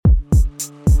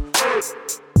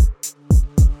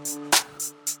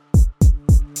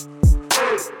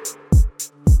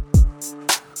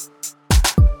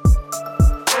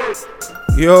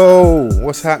Yo,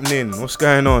 what's happening? What's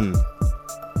going on?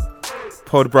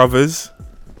 Pod brothers.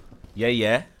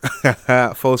 Yeah.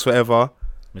 False forever.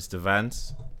 Mr.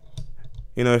 Vance.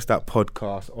 You know, it's that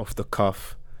podcast off the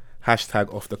cuff.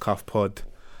 Hashtag off the cuff pod.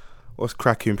 What's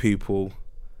cracking, people?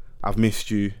 I've missed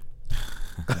you.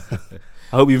 I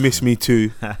hope you miss me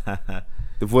too. The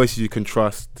voices you can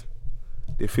trust.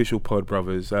 The official pod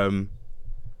brothers.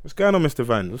 What's going on, Mr.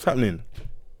 Van? What's happening?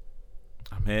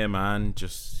 I'm here, man.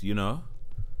 Just,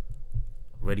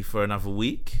 ready for another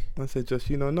week. I said,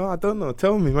 no, I don't know.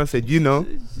 Tell me. I said,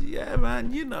 Yeah,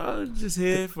 man, just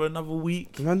here for another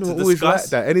week. Man, don't always like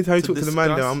that. Anytime you talk to the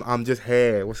man, I'm just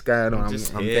here. What's going on?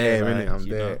 I'm there, innit? I'm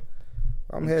there.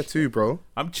 I'm here too, bro.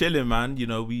 I'm chilling, man. There's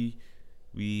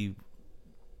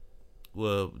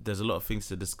a lot of things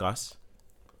to discuss.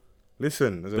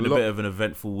 Listen, there's been a bit of an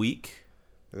eventful week.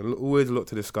 There's always a lot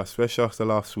to discuss, especially after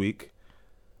last week.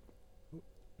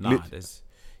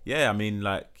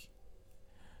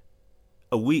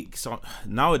 A week. So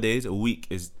nowadays, a week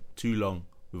is too long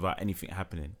without anything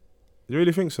happening. You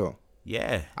really think so?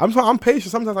 Yeah. I'm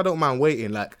patient. Sometimes I don't mind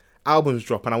waiting. Like albums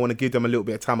drop, and I want to give them a little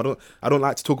bit of time. I don't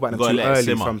like to talk about them too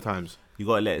early. Sometimes you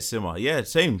gotta let it simmer. Yeah,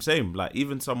 same. Like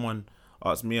even someone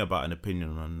asked me about an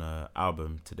opinion on the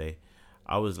album today.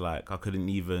 I was like, I couldn't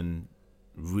even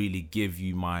really give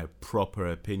you my proper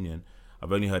opinion.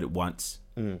 I've only heard it once,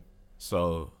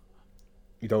 so.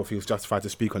 You don't feel justified to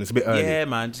speak on it. It's a bit early. Yeah,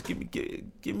 man. Just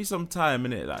give me some time,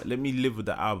 innit? Like, let me live with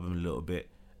the album a little bit,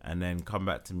 and then come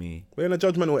back to me. We're in a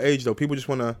judgmental age, though. People just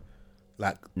want to,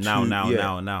 now. Very,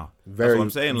 that's what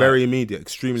I'm saying. Very immediate,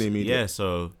 extremely immediate. Yeah.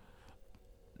 So,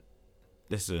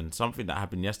 listen, something that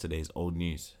happened yesterday is old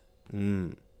news.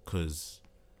 Because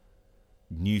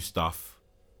new stuff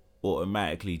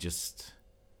automatically just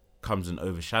comes and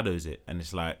overshadows it, and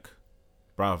it's like,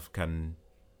 bruv, Can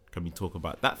we talk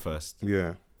about that first?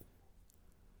 Yeah.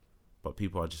 But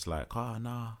people are just like,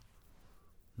 nah,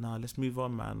 let's move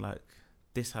on, man. Like,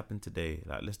 this happened today.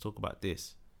 Like, let's talk about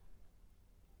this.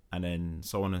 And then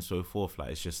so on and so forth.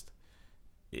 Like, it's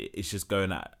just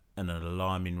going at an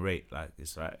alarming rate. Like,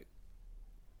 it's like...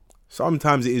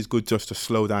 Sometimes it is good just to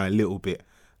slow down a little bit,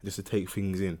 just to take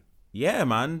things in. Yeah,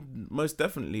 man. Most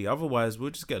definitely. Otherwise,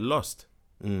 we'll just get lost.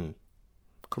 Come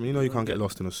on, you can't get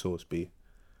lost in the sauce, B.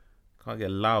 Can't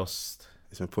get lost.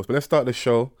 It's impossible. But let's start the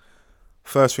show.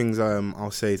 First things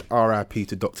I'll say is R.I.P.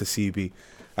 to Dr. CB.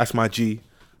 That's my G.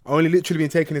 I only literally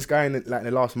been taking this guy in the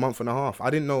last month and a half.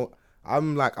 I didn't know.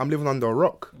 I'm living under a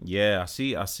rock. Yeah, I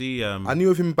see. I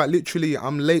knew of him, but literally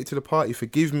I'm late to the party.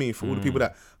 Forgive me for all the people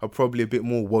that are probably a bit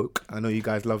more woke. I know you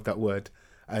guys love that word.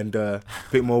 And a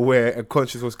bit more aware and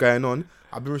conscious of what's going on.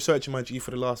 I've been researching my G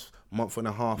for the last month and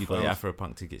a half. You got your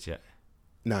Afropunk tickets yet?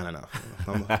 No.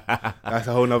 That's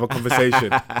a whole nother conversation.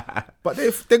 But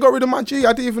they got rid of my G.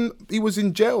 He was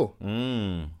in jail.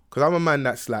 Because I'm a man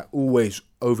that's like always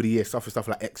over the years suffer stuff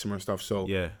like eczema and stuff. So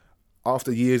yeah.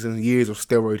 After years and years of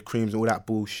steroid creams and all that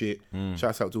bullshit,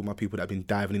 shouts out to all my people that have been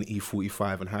diving in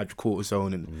E45 and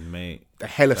hydrocortisone and the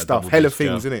hella stuff, hella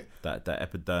things, innit? That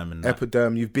epiderm and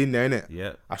Epiderm, you've been there, innit?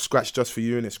 Yeah. I scratched just for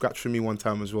you, innit? Scratched for me one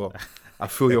time as well. I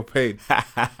feel your pain.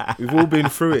 We've all been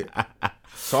through it.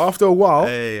 So after a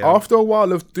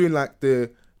while of doing like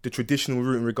the traditional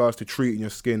route in regards to treating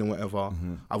your skin and whatever,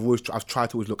 I've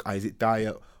tried to always look, is it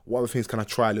diet? What other things can I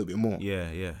try a little bit more?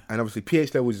 Yeah. And obviously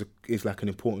pH level is like an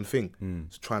important thing.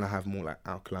 So trying to have more like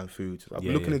alkaline foods. I've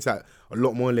been looking into that a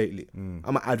lot more lately.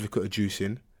 I'm an advocate of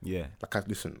juicing. Yeah.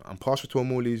 I'm partial to a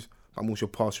Morley's, but I'm also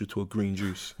partial to a green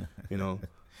juice.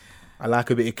 I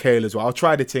like a bit of kale as well. I'll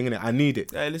try the thing, innit? I need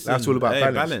it. Hey, listen, that's all about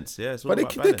balance. Yeah, it's all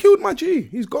about balance. They killed my G.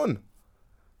 He's gone.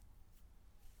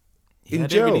 In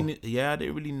jail. I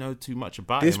didn't really know too much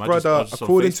about this him. Brother,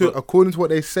 according to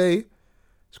what they say,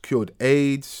 he's cured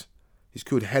AIDS. He's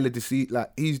cured hella disease.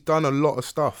 Like, he's done a lot of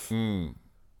stuff. Man,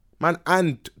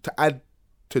 and to add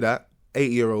to that,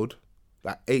 80-year-old,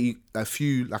 a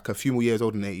few more years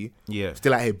older than 80,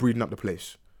 still out here breeding up the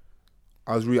place.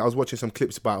 I was watching some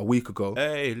clips about a week ago.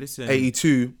 Hey, listen.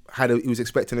 82 he was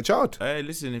expecting a child. Hey,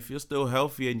 listen, if you're still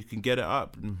healthy and you can get it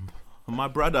up, my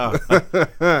brother,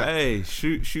 hey,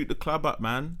 shoot the club up,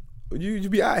 man. You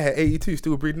be out here 82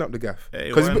 still breeding up the gaff.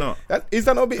 Hey, why not? Is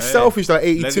that not a bit selfish? Like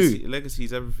 82,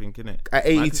 legacy's everything, innit? At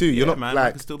 82, you're not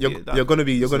like you're gonna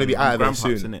be out of there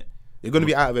soon. Innit? You're gonna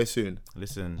be out of there soon.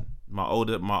 Listen, my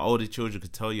older children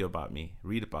could tell you about me,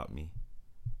 read about me.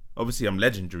 Obviously, I'm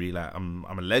legendary. Like I'm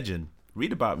a legend.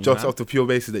 Read about me, just man. off the pure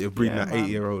basis that you're breeding that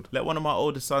 80-year-old. Let one of my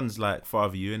older sons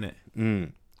father you,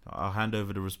 innit? I'll hand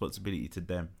over the responsibility to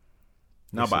them.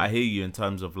 No, but I hear you in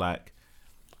terms of like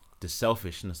the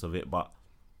selfishness of it, but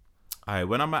Aye,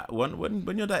 when I'm at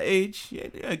when you're that age, you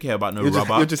don't care about no You're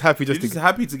rubber. you're just happy You're just just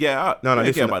happy to get out. No, you don't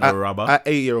listen. care about no rubber. At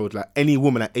 8-year-old, like any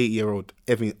woman at 8-year-old,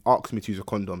 ever asks me to use a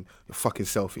condom, you're fucking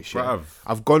selfish. Yeah? Bruv.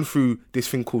 I've gone through this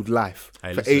thing called life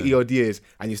Hey, for listen. 80 odd years,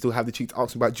 and you still have the cheek to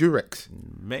ask me about Durex.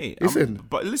 Mate, Listen.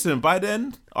 but listen, by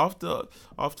then, after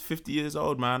 50 years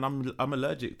old, man, I'm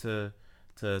allergic to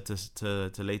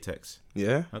latex.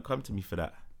 Yeah. Don't come to me for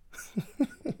that.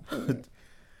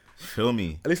 Feel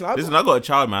me? Listen, I got a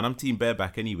child, man. I'm team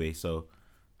bareback anyway, so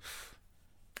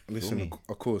Listen,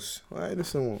 of course. All right,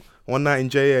 listen, one night in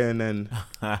JA and then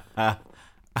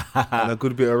and a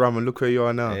good bit of rum, and look where you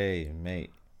are now. hey,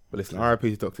 mate. But listen, RIP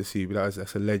to Dr. CB.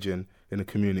 That's a legend in the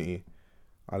community.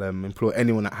 I'll implore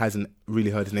anyone that hasn't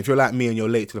really heard his name. If you're like me and you're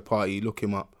late to the party, look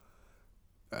him up.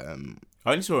 I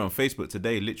only saw it on Facebook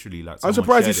today, literally. Like, I'm someone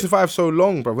surprised he shared it. survived so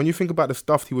long, bro. When you think about the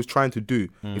stuff he was trying to do,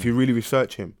 if you really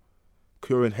research him,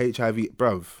 curing HIV,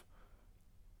 bruv.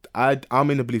 I'm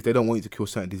in the belief they don't want you to cure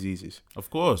certain diseases. Of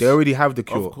course. They already have the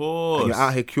cure. Of course. And you're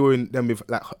out here curing them with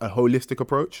like a holistic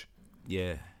approach.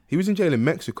 Yeah. He was in jail in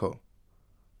Mexico,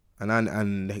 and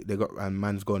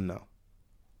man's gone now.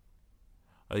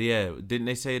 Oh yeah. Didn't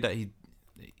they say that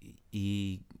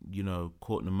he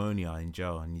caught pneumonia in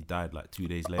jail and he died like 2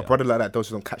 days later? A brother like that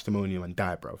don't catch pneumonia and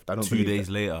die, bruv. I don't 2 believe days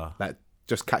that. later. Like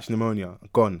just catch pneumonia,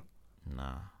 gone.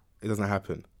 Nah. It doesn't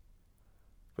happen.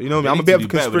 But you know me, They I'm a need bit to of a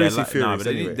do better with their conspiracy li- nah, theorist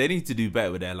but anyway. they need to do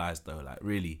better with their lives though. Like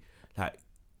really, like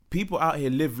people out here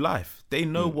live life. They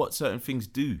know what certain things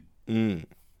do.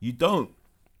 You don't,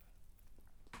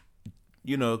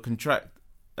 contract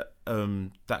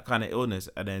that kind of illness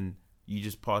and then you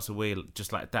just pass away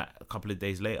just like that a couple of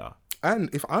days later.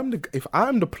 And if I'm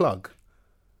the plug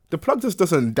just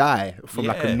doesn't die from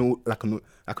like a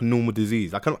normal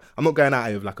disease. Like I'm not going out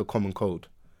here with like a common cold.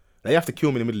 Like, you have to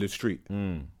kill me in the middle of the street.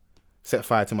 Set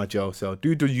fire to my jail cell.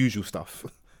 Do the usual stuff.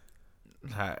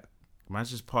 Like,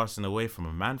 man's just passing away from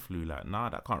a man flu. Like, nah,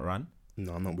 that can't run.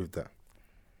 No, I'm not with that.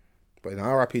 But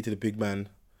RIP to the big man.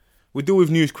 We'll deal with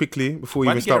news quickly before we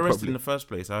Why even did he get start arrested properly. in the first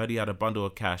place? I heard he had a bundle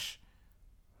of cash.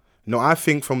 No, I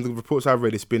think from the reports I've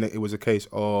read, it was a case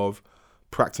of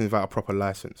practicing without a proper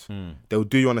license. They'll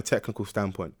do you on a technical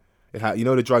standpoint.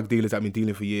 The drug dealers that have been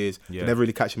dealing for years, Yeah. they never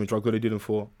really catch them in drugs. What they do them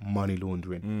for? Money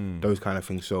laundering. Those kind of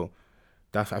things. So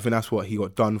I think that's what he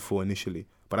got done for initially.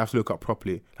 But I have to look up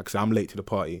properly. Like I said, I'm late to the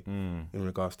party in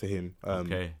regards to him.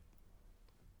 Okay.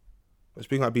 But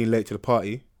speaking about being late to the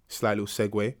party, slight little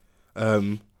segue.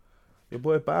 Your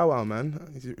boy Bow Wow,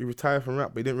 man, he retired from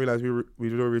rap, but he didn't realise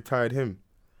we'd already retired him.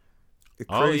 It's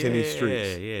crazy in these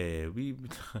streets. Yeah. We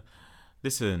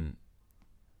listen.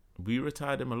 We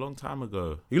retired him a long time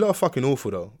ago. You lot are fucking awful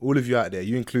though. All of you out there,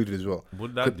 you included as well. What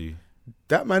did that do?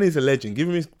 That man is a legend.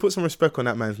 Put some respect on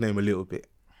that man's name a little bit.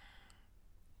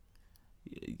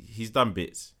 He's done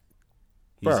bits.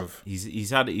 Bruv. He's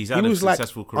had He a was like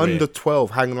successful career. under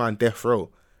 12 hanging around death row.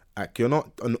 Like, you're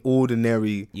not an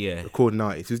ordinary recording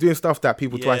artist. He's doing stuff that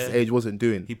people twice his age wasn't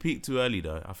doing. He peaked too early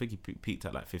though. I think he peaked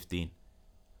at like 15.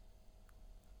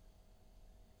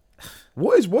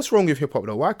 What's wrong with hip hop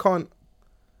though? Why can't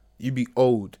you be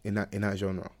old in that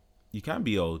genre? You can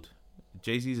be old.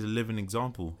 Jay-Z's a living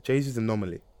example. Jay-Z's an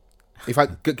anomaly. If I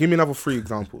give me another 3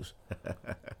 examples.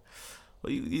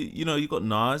 Well, you got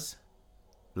Nas,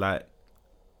 like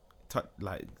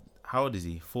how old is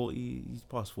he? 40. He's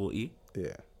past 40.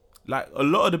 Yeah. Like a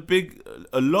lot of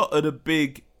the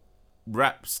big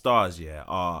rap stars,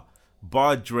 are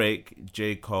bar Drake,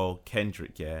 J. Cole,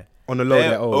 Kendrick, On the low,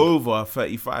 they're old. over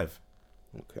 35.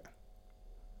 Okay.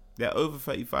 They're over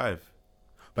 35.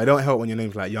 But it don't help when your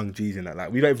name's like Young Jeezy and that.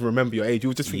 Like, we don't even remember your age.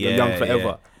 You just think you're young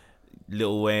forever.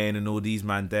 Lil Wayne and all these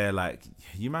man there, like,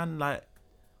 you man, like,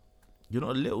 you're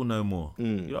not a little no more.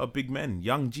 You're not a big man.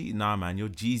 Young G, nah, man, you're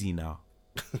Jeezy now.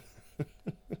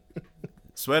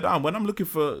 Swear down. When I'm looking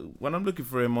for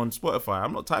him on Spotify,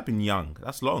 I'm not typing young.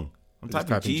 That's long. I'm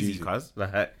typing Jeezy, cuz.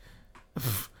 Like,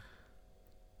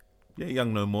 you ain't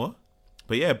young no more.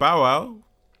 But yeah, Bow Wow.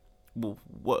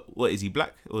 What is he,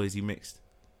 black or is he mixed?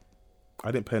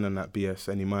 I didn't pay on that BS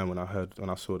any mind when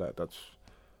I saw that.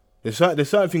 There's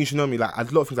certain things you should know me. Like,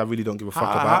 there's a lot of things I really don't give a fuck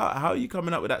about. How are you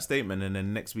coming up with that statement and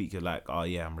then next week you're like, oh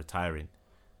yeah, I'm retiring?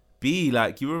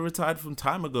 Like, you were retired from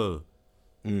time ago.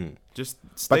 Just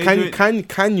stay. But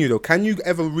can you though? Can you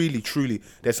ever really truly?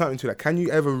 There's something to that. Can you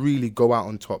ever really go out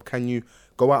on top? Can you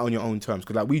go out on your own terms?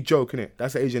 Because like we joke, innit?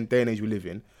 That's the Asian day and age we live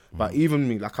in. But even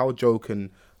me, like I'll joke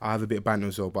and I have a bit of banter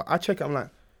as well. But I check it, I'm like,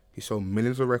 he sold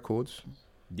millions of records.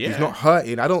 Yeah. He's not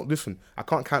hurting. I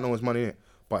can't count no one's money in it.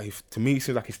 But to me, it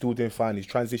seems like he's still doing fine. He's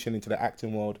transitioning into the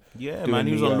acting world. Yeah, man.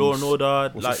 He was on Law and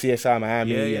Order. Like CSI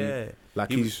Miami. Yeah. And, like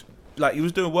he's like he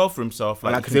was doing well for himself.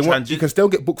 Like, you can still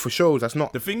get booked for shows. That's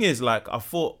not the thing. Is like I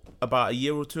thought about a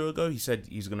year or two ago. He said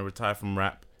he's gonna retire from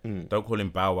rap. Don't call him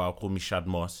Bow Wow. Call me Shad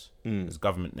Moss. His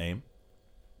government name.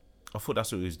 I thought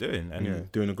that's what he was doing.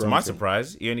 And doing a to my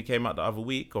surprise, he only came out the other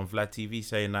week on Vlad TV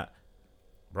saying that,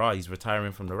 bruh, he's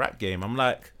retiring from the rap game. I'm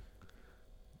like,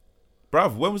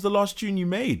 bruv, when was the last tune you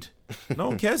made? No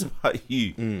one cares about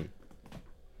you.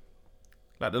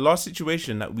 Like, the last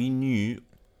situation that we knew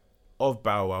of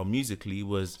Bow Wow musically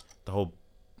was the whole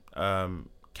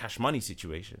Cash Money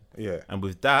situation. Yeah. And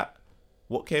with that,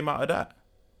 what came out of that?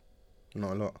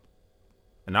 Not a lot.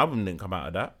 An album didn't come out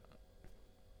of that.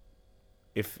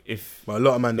 If Well, a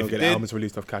lot of men don't get albums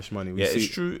released off Cash Money. It's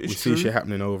true. We see shit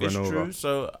happening over and over. It's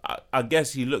true. So I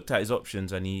guess he looked at his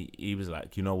options and he was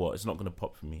like, you know what, it's not gonna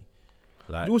pop for me.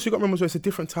 Like, you also got to remember, it's a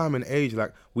different time and age.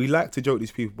 Like, we like to joke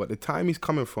these people, but the time he's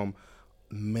coming from,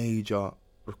 major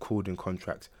recording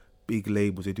contracts, big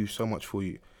labels, they do so much for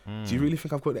you. Do you really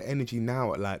think I've got the energy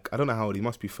now? At like, I don't know how old he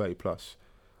must be, 30 plus.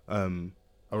 Around,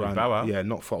 yeah,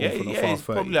 not far. Yeah, he's 30.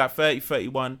 probably like 30,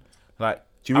 31. Like,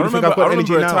 do you really think I've got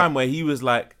energy now? I remember a time where he was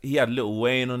like, he had Lil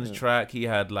Wayne on the track, he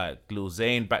had like Lil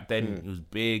Zane back then. He was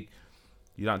big.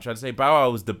 You know what I'm trying to say?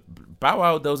 Bow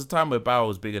Wow, there was a time where Bow Wow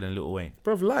was bigger than Lil Wayne.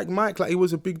 Bro, like Mike, like he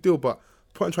was a big deal, but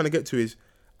the point I'm trying to get to is,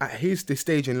 at this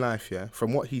stage in life, yeah,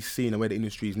 from what he's seen and where the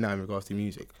industry is now in regards to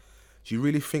music, do you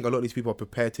really think a lot of these people are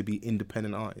prepared to be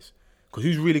independent artists? Because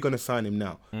who's really going to sign him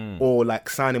now? Or like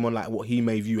sign him on like what he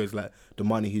may view as like the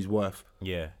money he's worth?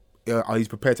 Yeah. Are he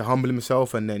prepared to humble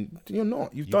himself? And then you're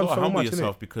not. You've done so humble much,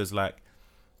 yourself, innit? because like,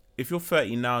 if you're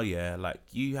 30 now, yeah, like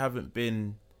you haven't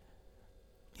been.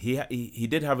 He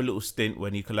did have a little stint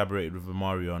when he collaborated with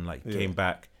Omarion, like came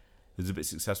back. He was a bit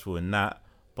successful in that,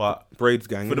 but Braids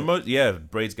Gang. For the most,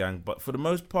 Braids Gang. But for the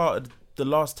most part of the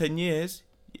last 10 years,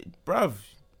 bruv,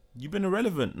 you've been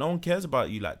irrelevant. No one cares about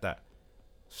you like that.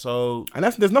 So, and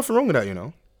there's nothing wrong with that, you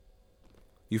know.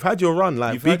 You've had your run.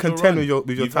 Like, be content with your time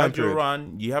period. You've had your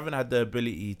run. You haven't had the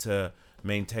ability to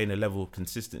maintain a level of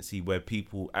consistency where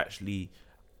people actually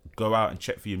go out and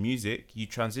check for your music. You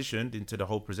transitioned into the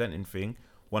whole presenting thing.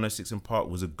 106 in Park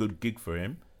was a good gig for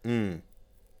him.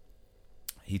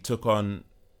 He took on,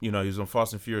 he was on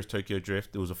Fast and Furious Tokyo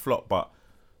Drift. It was a flop, but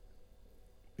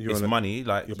it's money.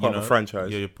 Like, you're part of the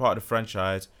franchise. You're part of the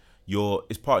franchise.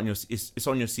 It's on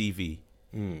your CV.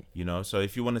 You know, so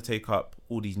if you want to take up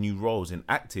all these new roles in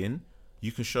acting,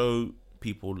 you can show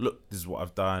people, look, this is what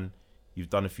I've done. You've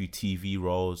done a few TV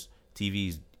roles.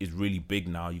 TV is really big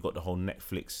now. You got the whole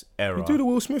Netflix era. You do the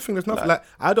Will Smith thing. There's nothing like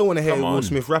I don't want to hear Will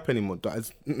Smith rap anymore.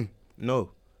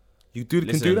 No, you do.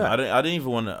 Listen, can do that. I don't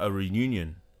even want a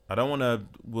reunion. I don't want a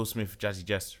Will Smith Jazzy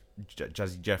Jeff.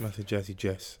 Nothing Jazzy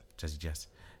Jess.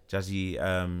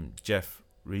 Jazzy Jeff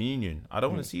reunion. I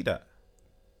don't want to see that.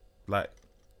 Like,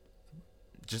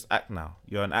 just act now.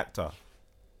 You're an actor.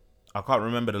 I can't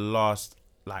remember the last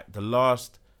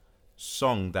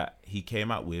song that he came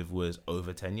out with was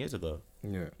over 10 years ago.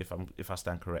 Yeah. If I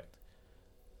stand correct.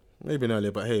 Maybe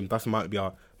earlier, but hey, that might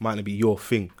not be your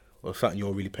thing or something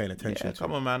you're really paying attention to.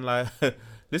 Come on, man. Like,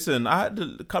 listen, I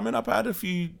had a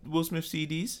few Will Smith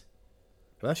CDs.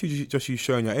 That's just you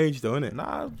showing your age, though, isn't it?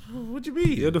 Nah, what do you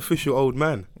mean? You're the official old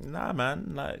man. Nah,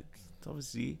 man. Like,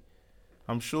 obviously,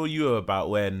 I'm sure you were about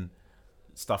when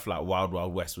stuff like Wild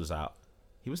Wild West was out.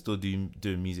 He was still doing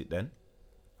music then.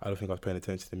 I don't think I was paying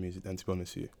attention to the music then, to be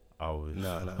honest with you.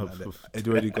 No. It's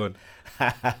already gone.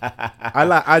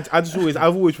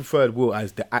 I've always preferred Will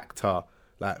as the actor,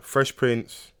 like Fresh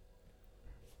Prince,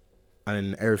 and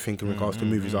then everything in regards to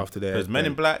movies after that. Because Men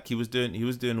in Black, he was doing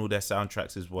all their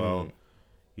soundtracks as well.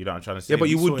 You know what I'm trying to say? Yeah, but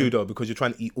you would do though, because you're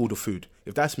trying to eat all the food.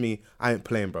 If that's me, I ain't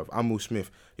playing, bruv. I'm Will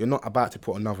Smith. You're not about to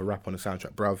put another rap on the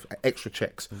soundtrack, bruv. Extra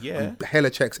checks. Yeah.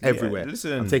 Hella checks everywhere.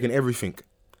 Listen. I'm taking everything.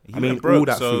 He went broke, all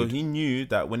that so food. He knew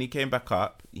that when he came back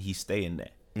up, he's staying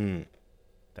there.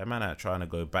 That man ain't trying to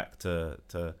go back to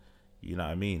you know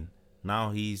what I mean?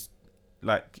 Now he's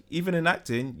like, even in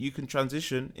acting, you can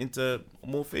transition into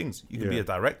more things. You can be a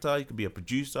director, you can be a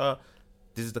producer.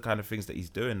 This is the kind of things that he's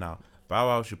doing now. Bow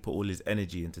Wow should put all his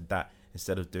energy into that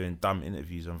instead of doing dumb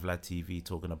interviews on Vlad TV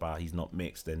talking about he's not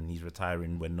mixed and he's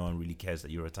retiring when no one really cares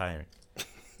that you're retiring.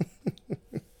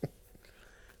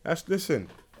 Listen.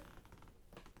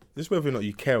 This is whether or not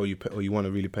you care or you want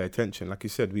to really pay attention. Like you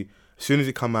said, as soon as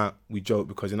it come out, we joke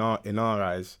because in our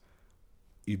eyes,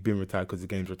 you've been retired because the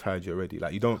game's retired you already.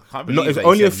 Like, you don't. There's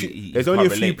only a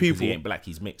few people. He ain't black.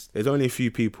 He's mixed. There's only a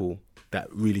few people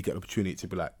that really get the opportunity to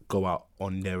be like, go out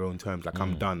on their own terms. Like,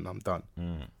 I'm done.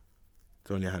 There's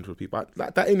only a handful of people.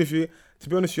 Like that interview, to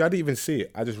be honest with you, I didn't even see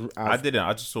it. I didn't.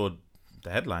 I just saw the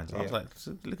headlines. I was like,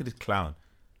 look at this clown.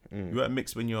 You weren't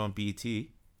mixed when you were on BET. You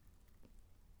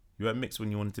weren't mixed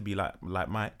when you wanted to be like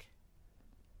Mike.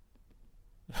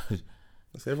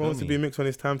 So everyone wants to be mixed when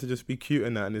it's time to just be cute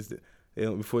and that,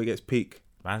 and before it gets peak.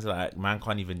 Man's like, man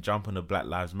can't even jump on the Black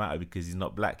Lives Matter because he's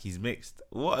not black, he's mixed.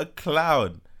 What a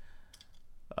clown.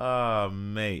 Oh,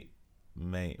 mate.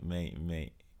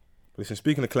 Listen,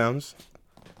 speaking of clowns,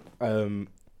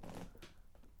 remember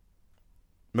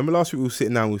last week we were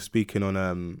sitting down, we were speaking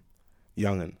on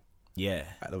Young'un. Yeah.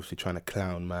 And obviously trying to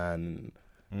clown, man,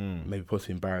 and maybe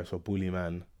possibly embarrass or bully,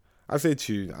 man. I say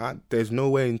to you, there's no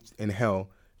way in hell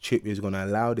Chip is going to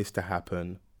allow this to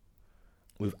happen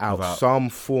without some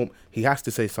form. He has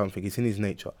to say something. It's in his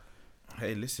nature.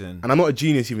 Hey, listen. And I'm not a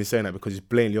genius even saying that because it's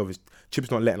blatantly obvious. Chip's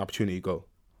not letting opportunity go.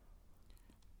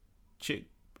 Chip,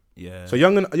 yeah. So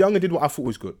Young'un did what I thought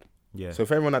was good. Yeah. So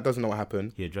for everyone that doesn't know what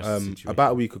happened, he addressed the situation.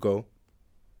 About a week ago,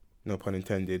 no pun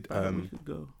intended, a week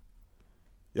ago.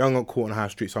 Young'un caught on High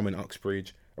Street, somewhere in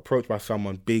Uxbridge, approached by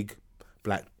someone, big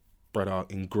black brother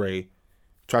in grey,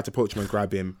 tried to approach him and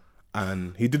grab him,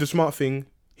 and he did the smart thing.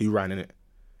 He ran in it,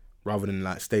 rather than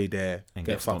like stay there and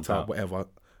get fucked up, whatever,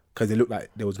 because it looked like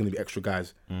there was going to be extra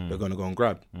guys they're going to go and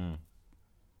grab.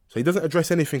 So he doesn't address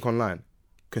anything online,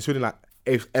 considering like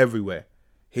it's everywhere.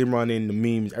 Him running, the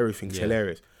memes, everything's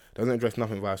hilarious. Doesn't address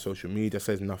nothing via social media,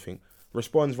 says nothing.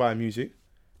 Responds via music,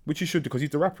 which he should do because he's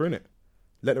the rapper, innit?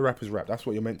 Let the rappers rap. That's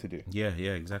what you're meant to do. Yeah,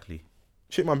 exactly.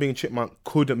 Chipmunk being Chipmunk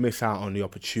couldn't miss out on the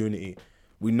opportunity.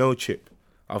 We know Chip.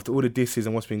 After all the disses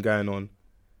and what's been going on,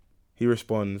 he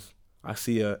responds. I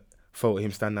see a photo of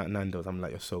him standing at Nando's. I'm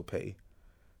like, you're so petty.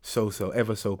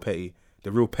 Ever so petty.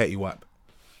 The real petty wap.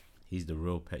 He's the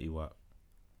real petty wap.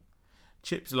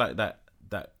 Chip's like that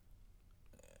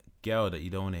girl that you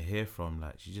don't want to hear from.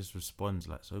 Like, she just responds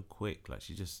like so quick. Like,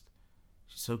 she's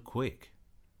so quick.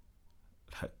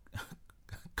 Like,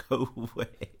 go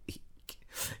away.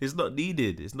 It's not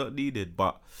needed.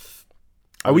 But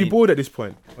are we bored at this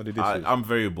point? Or did I'm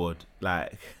very bored.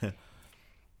 Like,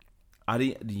 I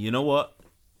didn't. You know what?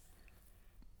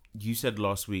 You said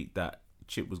last week that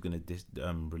Chip was gonna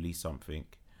release something.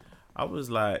 I was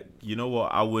like, you know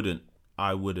what? I wouldn't.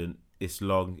 It's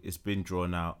long. It's been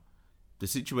drawn out. The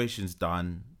situation's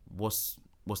done. What's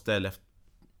there left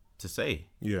to say?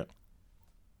 Yeah.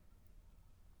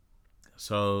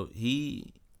 So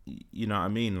he, you know what I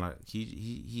mean? Like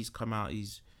he's come out.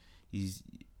 He's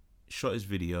shot his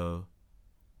video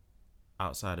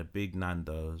outside a big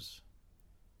Nando's,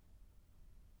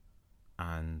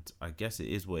 and I guess it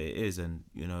is what it is. And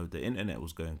you know, the internet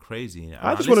was going crazy.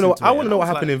 I just want to know. I want to know what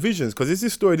happened in Visions, because it's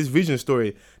this Vision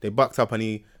story. They bucked up and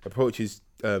he approaches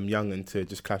Young'un to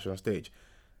just clash on stage.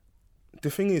 The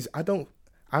thing is,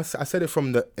 I said it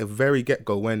from the very get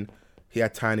go when he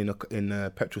had Tyne in a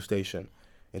petrol station.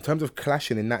 In terms of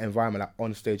clashing in that environment, like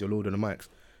on stage or Lord of the Mics,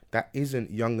 that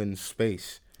isn't Young'un's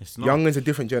space. It's not. Young'un's a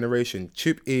different generation.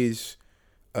 Chip is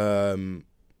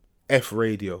F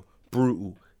Radio,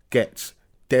 Brutal, Gets,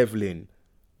 Devlin,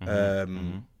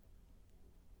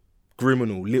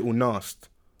 Criminal, Little Nast,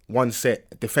 One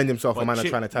Set, defend himself, a man are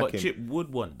trying to attack him. Chip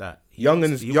would want that.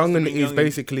 Young'un is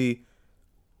basically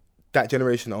that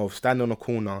generation of standing on a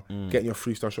corner, getting your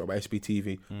 3-star shot by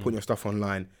SBTV, putting your stuff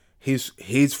online.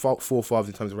 His forefathers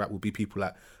in terms of rap would be people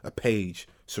like a Page,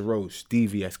 Saros,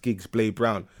 DVS, Giggs, Blade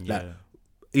Brown. Yeah. Like,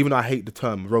 even though I hate the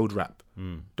term road rap,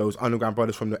 those underground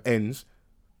brothers from the ends,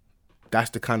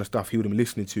 that's the kind of stuff he would have been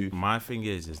listening to. My thing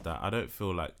is that I don't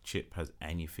feel like Chip has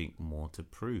anything more to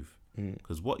prove.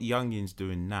 Because what Young'un's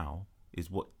doing now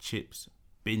is what Chip's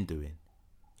been doing.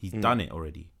 He's done it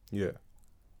already. Yeah.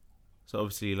 So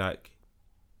obviously, like,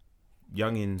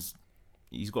 Young'un's,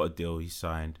 he's got a deal, he's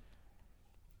signed.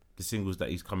 The singles that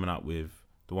he's coming out with,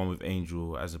 the one with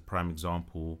Angel as a prime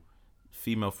example,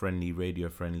 female friendly, radio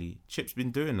friendly. Chip's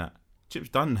been doing that. Chip's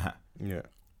done that. Yeah.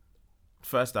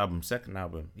 First album, second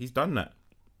album, he's done that.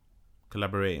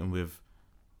 Collaborating with,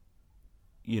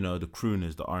 you know, the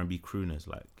crooners, the R&B crooners,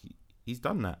 like, he's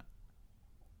done that.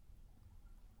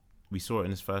 We saw it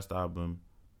in his first album,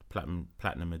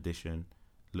 Platinum Edition,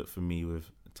 Look For Me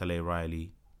with Tale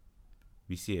Riley.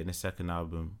 We see it in his second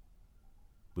album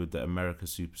with the America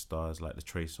superstars like the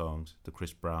Trey Songz, the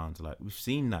Chris Browns. Like, we've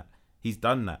seen that. He's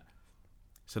done that.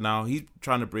 So now he's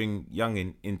trying to bring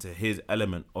Young'un into his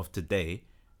element of today,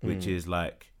 which is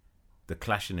like the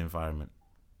clashing environment.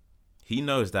 He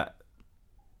knows that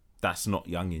that's not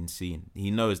Young'un's scene.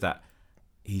 He knows that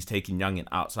he's taking Young'un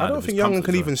outside. I don't think Young'un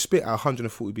can even spit at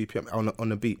 140 BPM on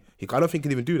the beat. I don't think he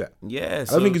can even do that. Yeah,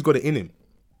 I don't think he's got it in him.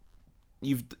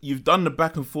 You've done the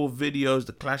back and forth videos,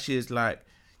 the clashes, like,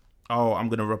 oh, I'm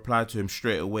gonna reply to him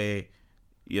straight away.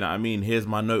 You know what I mean? Here's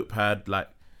my notepad. Like,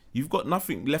 you've got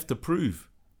nothing left to prove.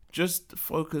 Just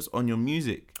focus on your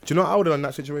music. Do you know what I would have done in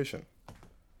that situation?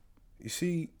 You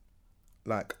see,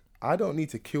 like, I don't need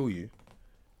to kill you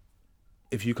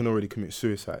if you can already commit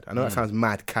suicide. I know that sounds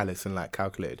mad callous and like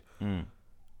calculated.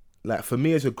 Like, for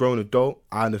me as a grown adult,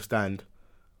 I understand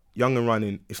young and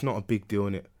running, it's not a big deal,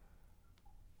 innit?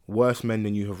 Worse men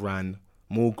than you have ran,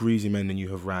 more greasy men than you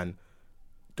have ran.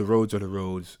 The roads are the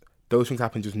roads. Those things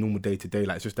happen just normal day to day.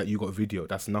 Like, it's just that you got video.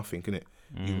 That's nothing, innit?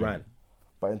 You ran.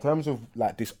 But in terms of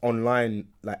like this online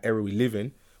like era we live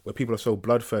in, where people are so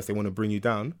bloodthirst, they want to bring you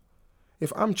down.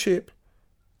 If I'm Chip,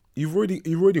 you've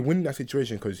already won that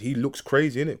situation because he looks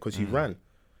crazy, innit? Because he ran.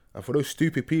 And for those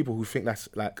stupid people who think that's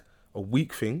like a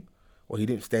weak thing, or he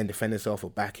didn't stand, defend himself, or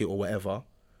back it, or whatever,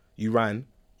 you ran.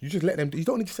 You just let them. You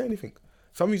don't need to say anything.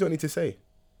 Some of you don't need to say.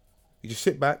 You just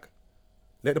sit back,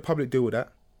 let the public deal with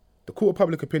that. The court of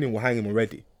public opinion will hang him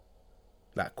already,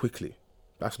 like quickly.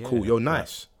 That's cool. You're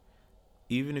nice.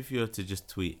 Even if you were to just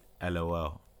tweet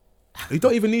LOL, you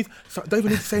don't even need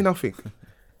to say nothing.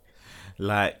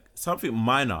 Like something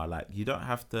minor. Like you don't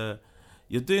have to.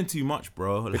 You're doing too much,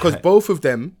 bro. Because like, both of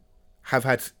them have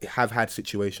had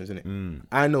situations, innit?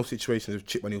 I know situations of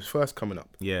Chip when he was first coming up.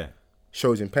 Yeah.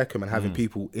 Shows in Peckham and having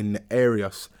people in the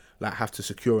areas like have to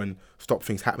secure and stop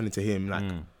things happening to him. Like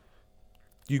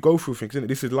you go through things, innit?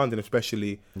 This is London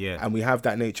especially. Yeah. And we have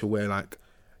that nature where like,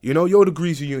 you know, you're the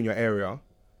greasy you in your area.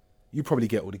 You probably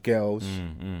get all the girls.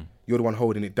 You're the one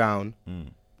holding it down.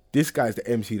 This guy's the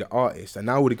MC, the artist, and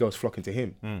now all the girls flocking to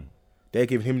him. They're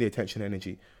giving him the attention,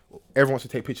 energy. Everyone wants to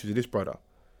take pictures of this brother.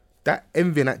 That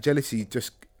envy and that jealousy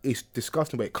just is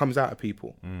disgusting, but it comes out of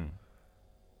people.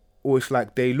 Or it's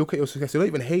like they look at your success, they don't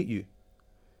even hate you.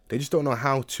 They just don't know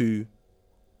how to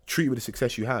treat you with the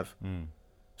success you have.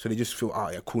 So they just feel,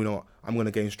 yeah, cool, you know what? I'm going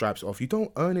to gain stripes off. You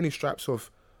don't earn any stripes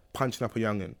off punching up a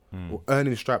youngin' or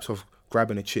earning stripes off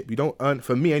grabbing a chip. You don't earn,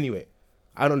 for me anyway.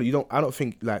 I don't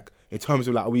think like in terms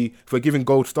of like if we're giving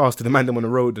gold stars to the man them on the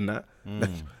road and that,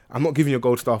 I'm not giving you a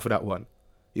gold star for that one.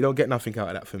 You don't get nothing out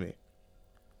of that for me.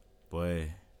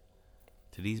 Boy,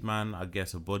 to these man, I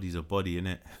guess a body's a body,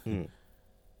 innit?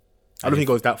 I don't think it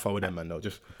goes that far with them, man, though.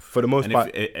 Just for the most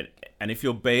part. And if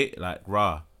you're bait, like,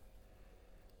 rah,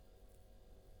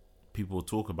 people will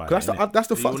talk about it. That's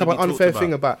the fucked up and unfair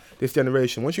thing about this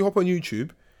generation. Once you hop on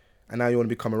YouTube and now you want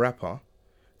to become a rapper,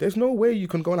 there's no way you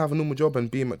can go and have a normal job and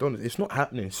be in McDonald's. It's not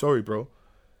happening. Sorry, bro.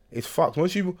 It's fucked.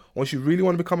 Once you really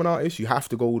want to become an artist, you have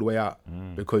to go all the way out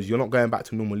because you're not going back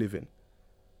to normal living.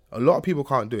 A lot of people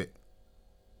can't do it.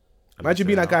 Imagine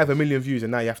being that guy with 1 million views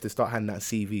and now you have to start handing out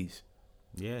CVs.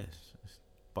 Yes.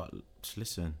 But just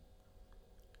listen,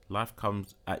 life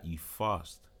comes at you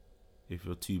fast if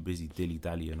you're too busy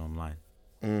dilly-dallying online.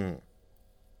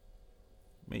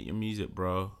 Make your music,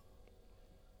 bro.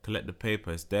 Collect the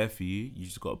paper. It's there for you. You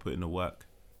just got to put in the work.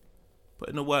 Put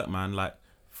in the work, man. Like,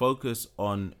 focus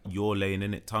on your lane,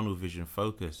 in it. Tunnel vision.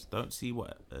 Focus. Don't see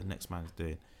what the next man's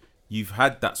doing. You've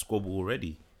had that squabble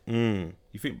already. You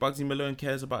think Bugsy Malone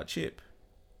cares about Chip?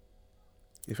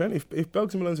 If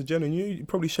Bugsy Malone's a genuine, you'd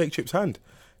probably shake Chip's hand.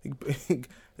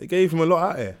 They gave him a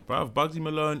lot out here. Bro, Bugsy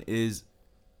Malone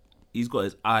he's got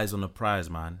his eyes on the prize,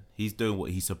 man. He's doing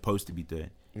what he's supposed to be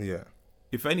doing. Yeah.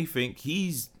 If anything,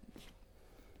 he's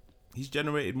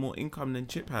generated more income than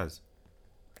Chip has.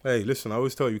 Hey, listen, I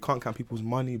always tell you, can't count people's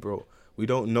money, bro. We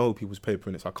don't know people's paper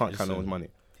in it, so I can't count no one's money.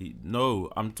 No,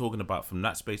 I'm talking about from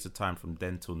that space of time, from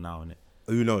then till now, innit?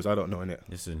 Who knows? I don't know, innit?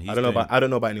 Listen, I don't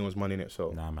know about anyone's money in it,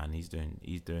 so. Nah, man, he's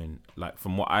doing like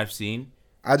from what I've seen.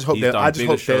 I hope they're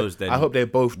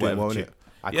both doing well, innit?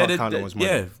 I can't count no one's money.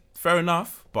 Yeah, fair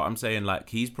enough. But I'm saying like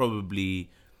he's probably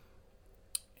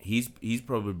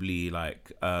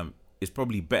like it's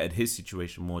probably bettered his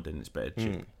situation more than it's bettered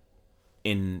Chip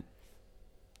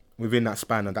within that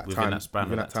span and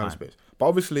that time space. But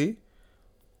obviously,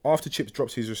 after Chips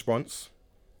drops his response,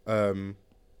 I'm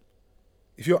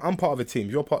part of a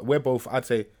team. We're both. I'd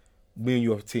say me and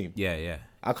you are a team. Yeah.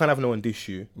 I can't have no one diss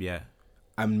you. Yeah.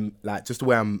 I'm like just the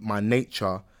way I'm. My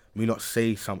nature, me not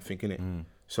say something in it.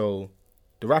 So,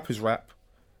 the rappers rap.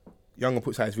 Younger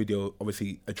puts out his video,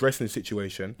 obviously addressing the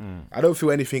situation. I don't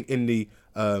feel anything in the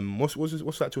what's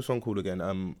that actual song called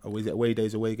again? Was it Away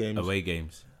Days, Away Games? Away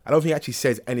Games. I don't think it actually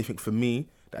says anything for me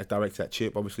that's directed at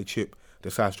Chip. Obviously, Chip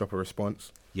decides to drop a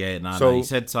response. Yeah, no. He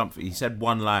said something. He said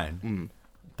one line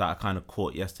that I kind of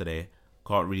caught yesterday.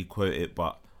 Can't really quote it,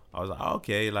 but I was like, oh,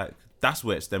 okay, like that's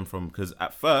where it stemmed from. Because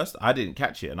at first I didn't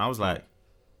catch it, and I was like,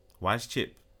 why is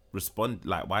Chip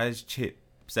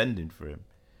sending for him?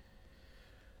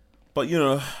 But you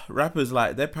know, rappers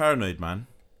like they're paranoid, man.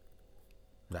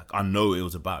 Like I know it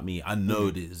was about me. I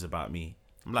know this is about me.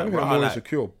 I'm like, I'm more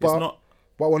insecure. But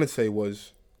what I wanted to say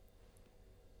was,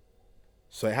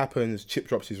 So it happens. Chip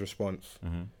drops his response.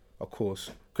 Mm-hmm. Of course,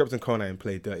 Krept and Conan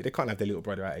play dirty. They can't have their little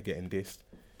brother out there getting dissed.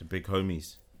 The big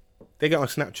homies. They get on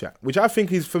Snapchat, which I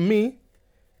think is, for me,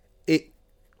 it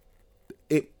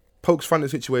pokes fun at the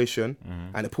situation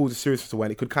and it pulls the seriousness away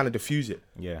and it could kind of diffuse it.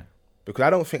 Yeah.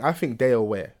 Because I think they're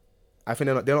aware. I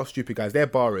think they're not stupid guys. They're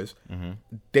barrers.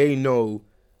 They know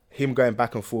him going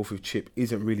back and forth with Chip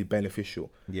isn't really beneficial.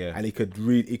 Yeah. And it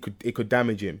could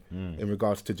damage him in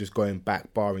regards to just going back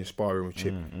sparring with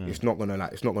Chip. It's not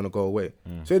gonna go away.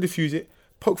 So they diffuse it,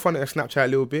 poke fun at the Snapchat a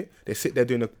little bit. They sit there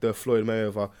doing the Floyd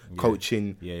Mayweather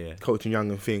coaching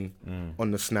Young and thing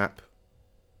on the Snap.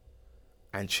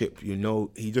 And Chip,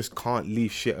 he just can't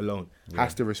leave shit alone.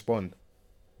 Has to respond.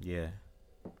 Yeah.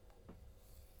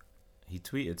 He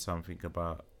tweeted something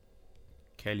about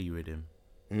Kelly with him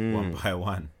one by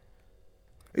one.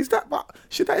 Is that? But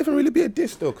should that even really be a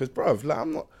diss though? Because bruv, like,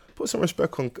 I'm not, put some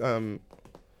respect on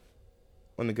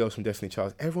the girls from Destiny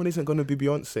Child. Everyone isn't gonna be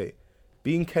Beyonce.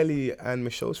 Being Kelly and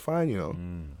Michelle's fine,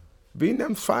 Being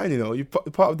them's fine, You're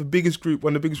part of the biggest group,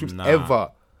 one of the biggest groups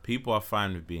ever. People are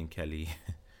fine with being Kelly.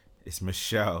 It's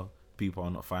Michelle people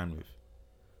are not fine with.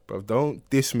 Bruv, don't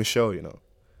diss Michelle,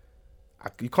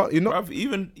 You can't. You're not.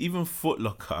 Bruv, even Foot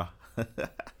Locker.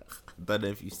 Don't know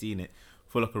if you've seen it.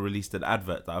 Foot Locker released an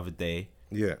advert the other day.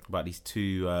 Yeah. About these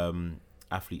two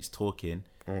athletes talking,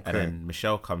 and then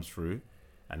Michelle comes through,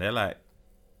 and they're like,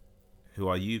 "Who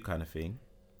are you?" kind of thing,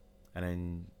 and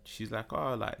then she's like,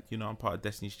 "Oh, like I'm part of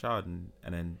Destiny's Child," and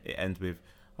then it ends with,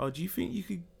 "Oh, do you think you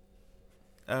could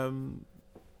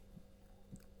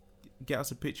get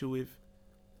us a picture with?"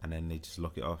 And then they just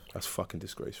lock it off. That's fucking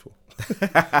disgraceful.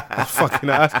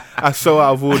 That's so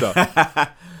out of order.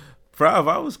 Bruv,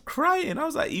 I was crying. I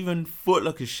was like, even Foot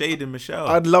Locker shading Michelle.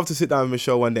 I'd love to sit down with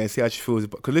Michelle one day and see how she feels.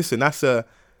 Because listen,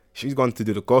 she's gone to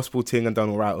do the gospel thing and done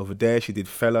all right over there. She did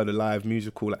Fella, the live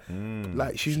musical.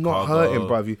 Like she's not hurting,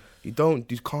 bruv.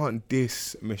 You can't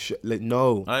diss Michelle. Like,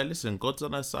 no. Alright, listen, God's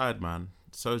on her side, man.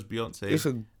 So is Beyonce.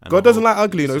 Listen, God doesn't like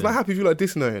ugly, He's not happy if you like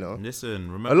dissing her,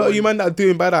 Listen, remember a lot of you men that are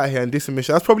doing bad out here and dissing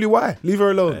Michelle. That's probably why. Leave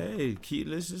her alone. Hey,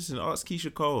 listen. Ask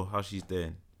Keisha Cole how she's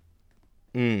doing.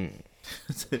 And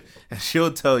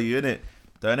she'll tell you, innit?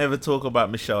 Don't ever talk about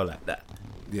Michelle like that.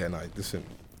 Yeah, no, listen.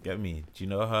 Get me? Do you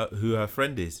know who her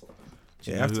friend is?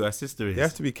 Do you know who her sister is? You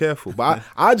have to be careful. But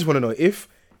I just want to know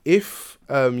if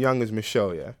Young is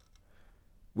Michelle, yeah,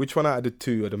 which one out of the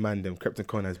two of the man them, Krept and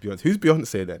Conan, has Beyonce? Who's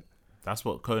Beyonce then? That's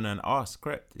what Conan asked,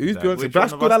 correct? Who's like, Beyonce?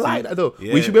 That's good. I like that though.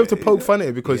 Yeah, we should be able to poke fun at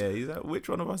it because he's like, which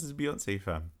one of us is Beyonce,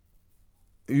 fam?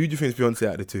 Who do you think is Beyonce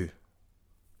out of the two?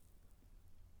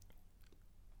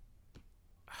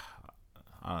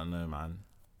 I don't know, man.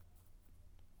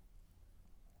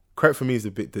 Krept for me is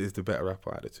the better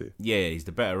rapper out of the two. Yeah, he's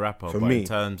the better rapper. For but me, in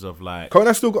terms of like,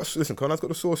 Conan's got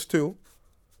the sauce too.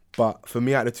 But for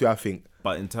me, out of the two, I think.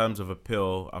 But in terms of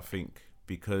appeal, I think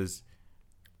because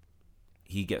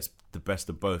he gets the best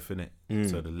of both, innit?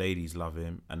 So the ladies love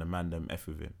him and the man them F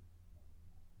with him.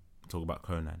 Talk about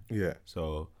Conan. Yeah.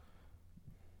 So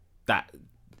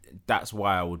that's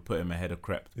why I would put him ahead of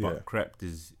Krept. But Krept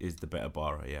is the better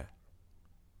barrer, yeah.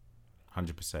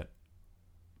 100%.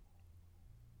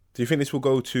 Do you think this will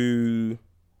go to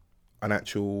an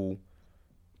actual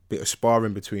bit of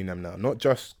sparring between them now? Not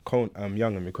just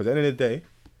Young, because at the end of the day,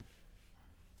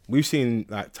 we've seen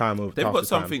like time over. They've got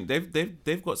something.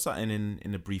 They've got something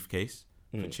in the briefcase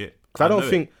for Chip. Because I don't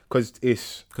think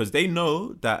because they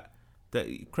know that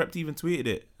Krept even tweeted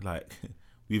it like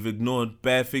we've ignored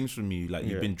bare things from you. Like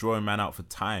you've been drawing man out for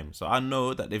time. So I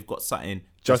know that they've got something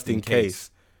just in case.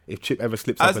 If Chip ever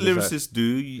slips as up lyricists do,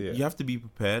 you have to be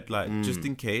prepared, like just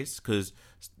in case, because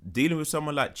dealing with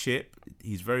someone like Chip,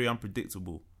 he's very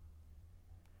unpredictable.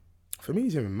 For me,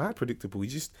 he's even mad predictable.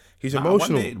 He's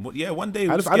emotional. One day.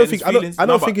 I don't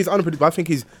think he's unpredictable. I think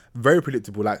he's very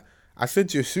predictable. Like I said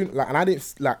to you soon, like, and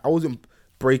I wasn't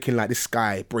breaking like this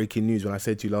Sky breaking news when I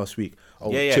said to you last week.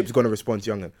 Chip's gonna respond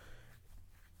to Young'un.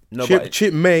 No,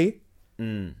 Chip may.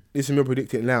 This is me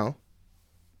predicting now.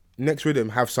 Next rhythm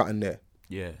have something there.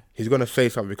 Yeah, he's gonna say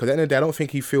something because at the end of the day, I don't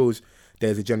think he feels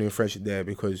there's a genuine friendship there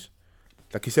because,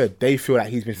 like you said, they feel like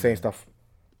he's been saying stuff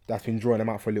that's been drawing them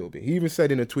out for a little bit. He even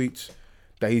said in the tweets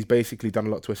that he's basically done a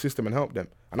lot to assist them and help them.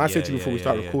 And I said to you before we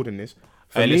started recording this,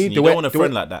 for me, listen, you don't want a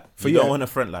friend like that. You don't want a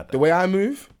friend like that. The way I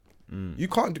move, you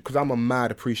can't, because I'm a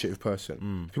mad appreciative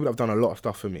person. People that have done a lot of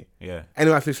stuff for me. Yeah.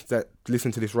 Anyone that's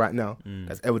listening to this right now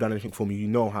that's ever done anything for me, you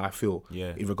know how I feel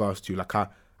in regards to, like,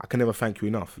 I can never thank you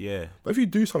enough. Yeah. But if you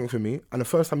do something for me, and the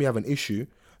first time you have an issue,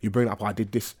 you bring up, I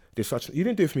did this, such. You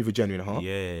didn't do it for me for genuine, huh?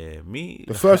 Yeah, me.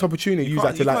 The first opportunity, you use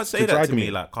that to like. You can't say that to me,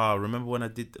 like, remember when I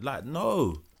did, like,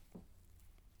 no.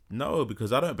 No,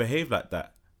 because I don't behave like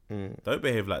that. Don't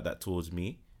behave like that towards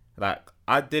me. Like,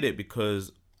 I did it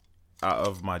because out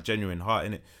of my genuine heart,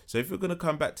 innit? So if you're going to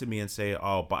come back to me and say,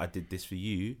 oh, but I did this for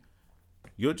you,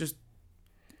 you're just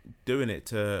doing it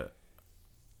to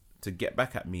get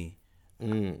back at me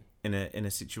in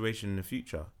a situation in the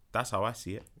future. That's how I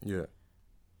see it. Yeah.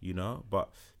 You know? But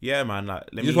yeah, man, like,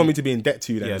 You just want me to be in debt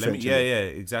to you then, yeah, essentially. yeah,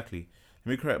 exactly. Let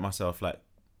me correct myself. Like,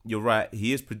 you're right,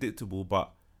 he is predictable,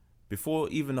 but before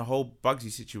even the whole Bugsy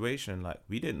situation, like,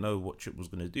 we didn't know what Trip was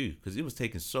going to do because it was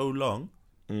taking so long.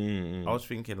 I was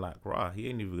thinking, like, rah, he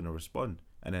ain't even going to respond.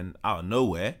 And then out of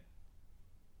nowhere,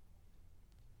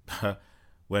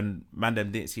 when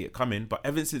Mandem didn't see it coming, but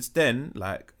ever since then,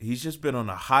 like, he's just been on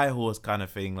a high horse kind of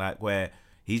thing, like, where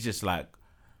he's just like,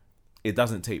 it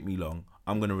doesn't take me long.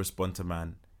 I'm going to respond to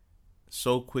man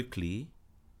so quickly,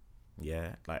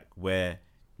 yeah, like, where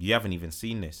you haven't even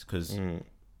seen this because...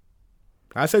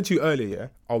 I said to you earlier, yeah,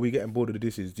 are we getting bored of the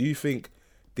disses? Do you think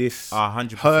this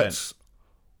 100%.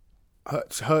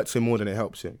 hurts him more than it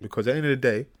helps him? Because at the end of the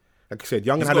day, like I said,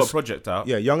 Youngin He's had got a project out.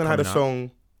 Yeah, Youngin had a coming out.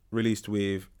 song released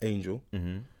with Angel.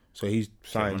 So he's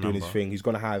signed, doing his thing. He's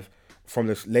going to have, from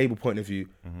this label point of view,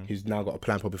 he's now got a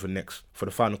plan probably for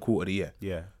the final quarter of the year.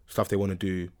 Yeah. Stuff they want to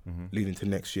do leading to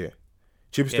next year.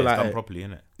 Chip's Yeah, still it's out done properly,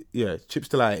 innit? Yeah, Chip's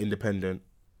still out independent.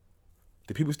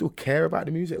 Do people still care about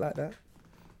the music like that?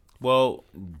 Well,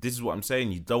 this is what I'm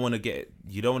saying. You don't want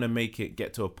to make it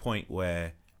get to a point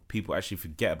where people actually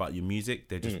forget about your music.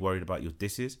 They're just worried about your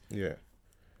disses. Yeah.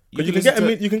 Because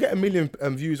you can get a million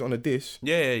views on a diss.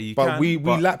 Yeah, you but can. we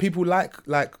like people like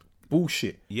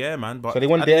bullshit. Yeah, man. But So they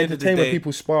want at the the end of the entertainment day,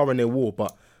 people spar in their war.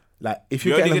 But like, if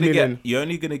you're you're getting only a gonna million, you're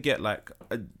only gonna get like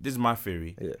this is my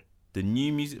theory. Yeah. The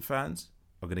new music fans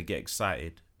are gonna get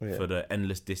excited for the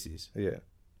endless disses. Yeah.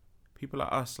 People like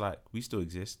us, like, we still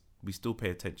exist. We still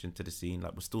pay attention to the scene.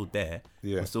 Like, we're still there.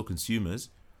 Yeah. We're still consumers.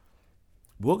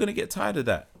 We're gonna get tired of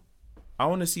that. I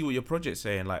want to see what your project's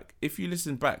saying. Like, if you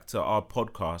listen back to our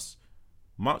podcast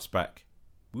months back,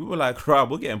 we were like, right,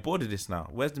 we're getting bored of this now.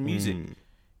 Where's the music?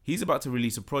 He's about to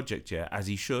release a project, yeah, as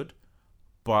he should.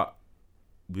 But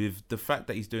with the fact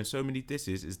that he's doing so many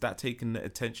disses, is that taking the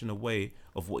attention away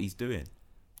of what he's doing?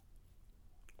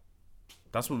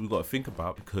 That's what we've got to think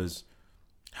about, because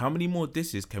how many more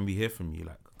disses can we hear from you?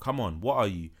 Like, come on, what are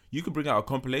you? You could bring out a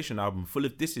compilation album full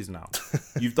of disses now.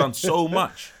 You've done so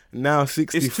much. Now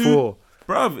 64.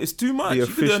 Bruv, it's too much. The You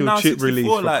could do a official now chip 64, release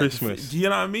for like, Christmas. Do you know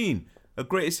what I mean? A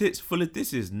greatest hits full of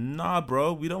disses. Nah,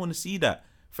 bro, we don't want to see that.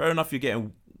 Fair enough, you're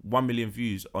getting 1 million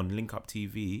views on Link Up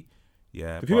TV.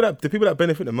 Yeah. The people that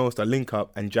benefit the most are Link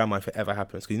Up and Jammer if it ever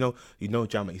happens. Because you know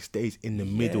Jammer, he stays in the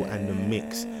middle and the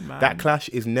mix. man. That clash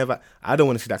is never. I don't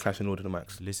want to see that clash in Order the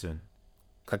Max. Listen.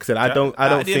 Like I said, I don't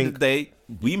At the think. end of the day,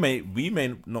 we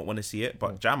may not want to see it,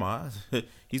 but Jammer,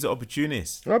 he's an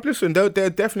opportunist. No, listen, they're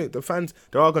definitely the fans.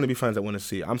 There are going to be fans that want to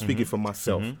see it. I'm speaking for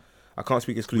myself. I can't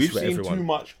speak exclusively We've for seen everyone. too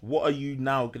much. What are you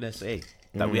now gonna say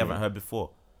that we haven't heard before?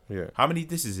 Yeah, How many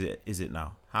disses is it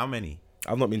now? How many?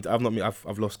 I've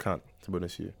lost count, to be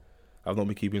honest with you. I've not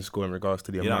been keeping score in regards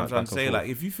to the You know amount. what I'm trying to say? Like,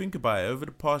 if you think about it, over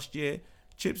the past year,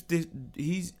 Chips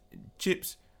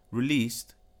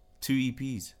released 2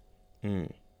 EPs.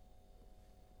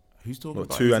 Who's talking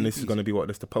about two, his and this is EPs? going to be what?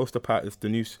 This the poster part. It's the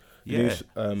news. Yeah.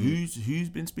 News, Who's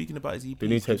been speaking about his EPs? the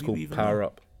new tape's Do we called even Power know?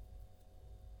 Up.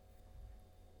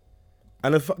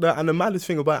 And the maddest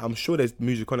thing about it, I'm sure there's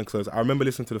music on it, because I remember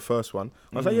listening to the first one.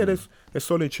 I was like, yeah, there's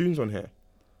solid tunes on here.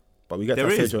 But we get to There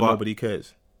that stage is, where but- nobody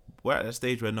cares. We're at a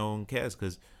stage where no one cares,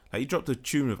 because like, he dropped a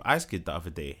tune with Ice Kid the other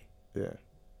day. Yeah.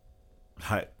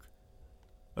 Like,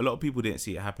 a lot of people didn't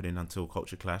see it happening until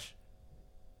Culture Clash.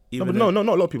 No, but not a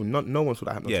lot of people. No one saw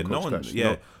that happening. Yeah, until no Culture one. Clash.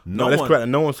 Yeah, No, let's correct that.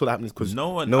 No one saw that happening because No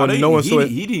one. no I one know saw it.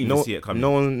 He didn't even see it coming.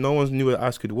 No one knew what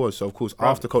Ice Kid was. So of course, Bro,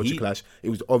 after Culture he- Clash, it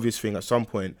was the obvious thing. At some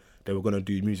point, they were gonna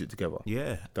do music together.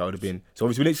 Yeah. That would have been. So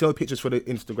obviously, we didn't see no pictures for the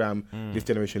Instagram. This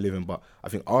generation living, but I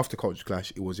think after Culture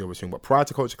Clash, it was the obvious thing. But prior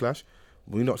to Culture Clash,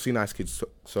 we've not seen Ice Kid.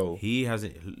 So He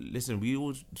hasn't. Listen, we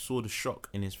all saw the shock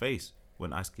in his face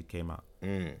when Ice Kid came out.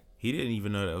 He didn't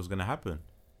even know that it was gonna happen.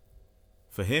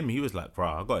 For him, he was like, "Bro,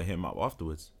 I got to hit him up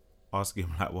afterwards, ask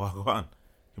him like, well, go on,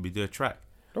 can we do a track?"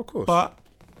 of course, But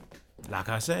like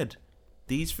I said,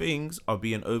 these things are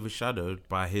being overshadowed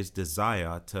by his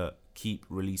desire to keep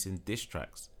releasing diss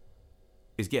tracks.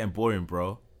 It's getting boring,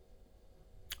 bro.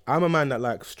 I'm a man that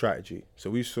likes strategy. So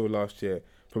we saw last year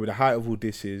probably the height of all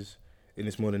disses in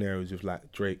this modern era was with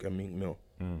like Drake and Meek Mill.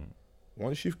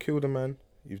 Once you've killed a man,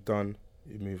 you've done,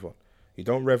 you move on. You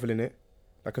don't revel in it.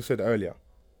 Like I said earlier,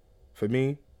 for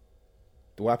me,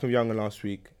 the what happened with Youngin last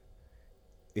week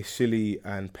is silly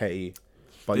and petty.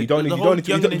 But you don't the need whole to.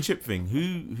 Young and Chip thing.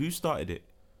 Who started it?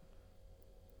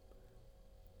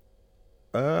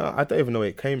 I don't even know where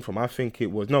it came from. I think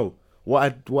it was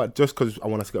just because I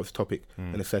want us to get off this topic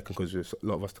in a second, because there's a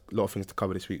lot of things to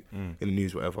cover this week in the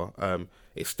news, whatever.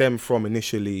 It stemmed from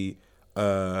initially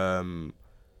the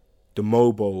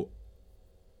Mobo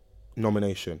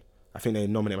nomination. I think they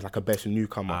nominated him like a best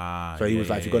newcomer. So he was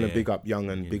like, if you're gonna big up Young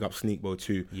and big up Sneakbo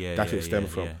too, that's where it stemmed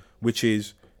from. Which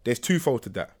is, there's twofold to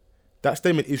that. That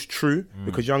statement is true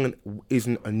because Young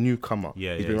isn't a newcomer.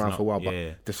 He's been around for a while,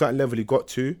 but the certain level he got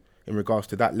to in regards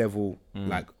to that level,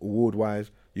 like award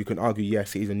wise, you can argue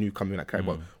yes, he's a newcomer in that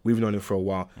category, but we've known him for a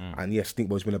while, and yes,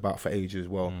 Sneakbo's been about for ages as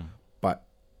well. But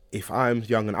if I'm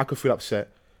Young and I could feel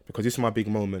upset because this is my big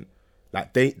moment,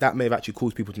 like that may have actually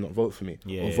caused people to not vote for me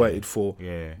or voted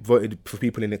for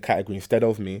people in the category instead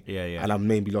of me, and I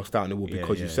maybe lost out on the award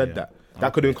because you said that.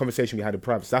 That could have been a conversation we had in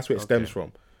private. So that's where it stems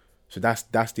from. So that's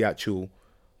the actual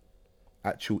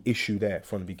issue there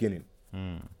from the beginning,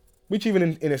 which even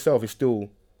in itself is still,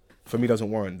 for me, doesn't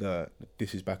warrant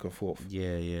this is back and forth.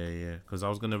 Yeah. Because I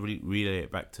was gonna relay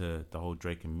it back to the whole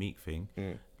Drake and Meek thing.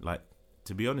 Like,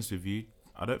 to be honest with you,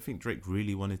 I don't think Drake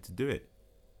really wanted to do it.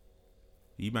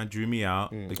 You man drew me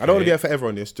out. I don't want to be forever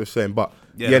on this, just saying, but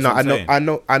I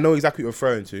know exactly what you're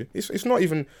referring to. It's not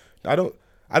even. I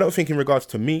don't think in regards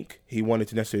to Meek he wanted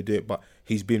to necessarily do it, but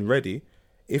he's been ready.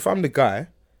 If I'm the guy,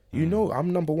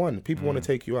 I'm number one. People want to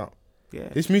take you out. Yeah.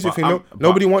 This music thing,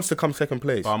 nobody wants to come second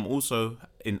place. But I'm also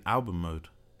in album mode.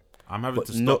 I'm having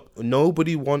to stop.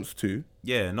 Nobody wants to.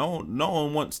 Yeah, no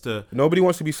one wants to. Nobody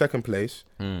wants to be second place.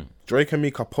 Drake and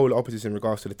Meek are polar opposites in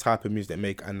regards to the type of music they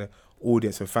make and the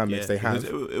audience and fan base they have.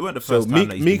 It wasn't the first time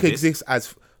that Meek exists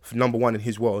as number one in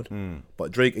his world,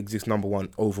 but Drake exists number one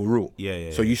overall.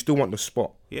 So you still want the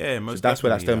spot. Yeah, most so that's where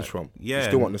that stems from. Yeah, you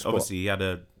still want the spot. Obviously, he had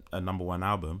a number one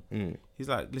album. He's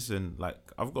like, listen, like,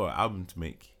 I've got an album to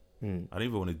make. I don't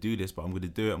even want to do this, but I'm going to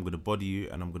do it. I'm going to body you,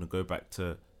 and I'm going to go back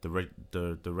to the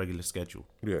regular schedule.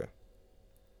 Yeah.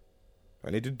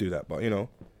 And they did do that, but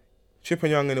Chip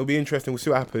and Young, and it'll be interesting. We'll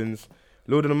see what happens.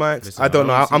 Lord of the Mics. Listen, I don't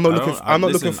know. I'm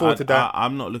not looking forward to that.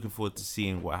 I'm not looking forward to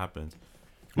seeing what happens.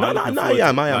 I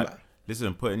am.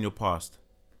 Listen, put in your past.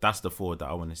 That's the forward that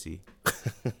I want to see.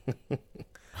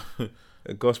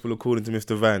 The gospel according to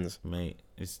Mr. Vans. Mate,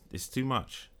 it's too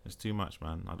much. It's too much,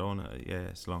 man. I don't want to. Yeah,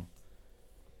 it's long.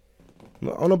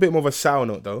 On a bit more of a sour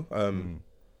note, though,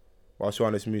 whilst we're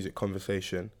on this music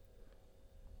conversation,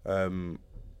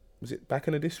 was it back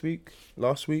in this week?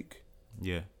 Last week?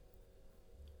 Yeah.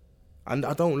 And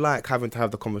I don't like having to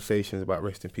have the conversations about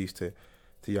rest in peace to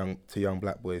young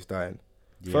black boys dying.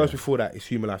 Yeah. First, before that, it's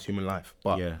human life.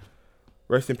 But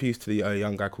rest in peace to the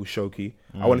young guy called Shoki.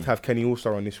 I wanted to have Kenny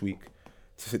Allstar on this week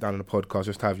to sit down on the podcast,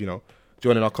 just to have,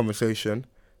 join in our conversation,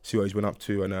 see what he's been up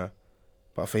to. And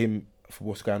but for him, for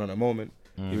what's going on at the moment,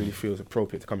 he really feels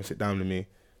appropriate to come and sit down with me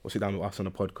or sit down with us on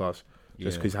the podcast,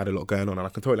 just because he had a lot going on. And I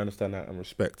can totally understand that and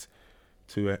respect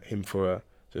to him for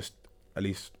just at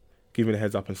least giving a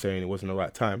heads up and saying it wasn't the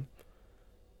right time.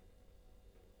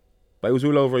 But it was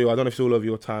all over you. I don't know if it's all over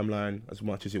your timeline as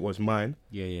much as it was mine.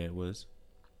 Yeah, it was.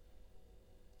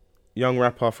 Young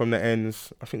rapper from the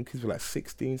ends. I think he's like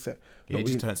 16. He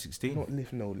just turned 16. Not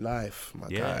lived no life, my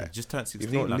guy. Yeah, just turned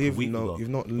 16 a week ago. You've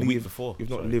not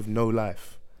lived no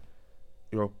life.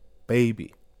 You're a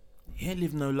baby. He ain't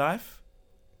lived no life.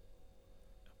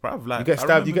 Bruv, like,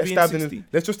 you get stabbed in.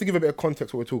 Let's just to give a bit of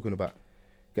context what we're talking about.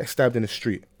 Get stabbed in the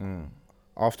street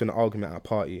after an argument at a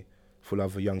party full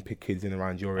of young kids in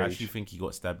around your age. I actually think he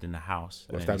got stabbed in the house.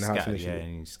 And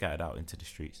he scattered out into the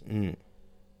streets.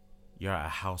 You're at a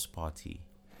house party.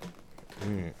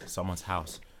 Someone's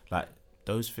house. Like,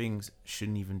 those things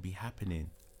shouldn't even be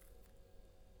happening.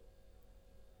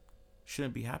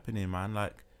 Shouldn't be happening, man.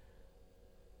 Like,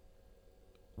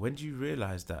 when do you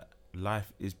realise that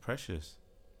life is precious?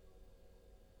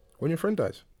 When your friend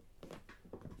dies.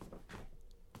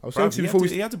 I was saying to you before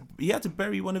he had to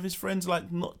bury one of his friends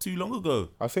like not too long ago.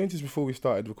 I was saying this before we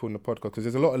started recording the podcast, because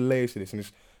there's a lot of layers to this,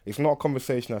 and it's not a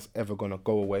conversation that's ever gonna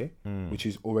go away, which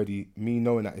is already me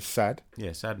knowing that it's sad.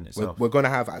 Yeah, sad in itself. We're gonna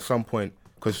have at some point,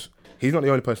 because he's not the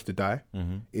only person to die.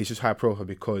 It's just high profile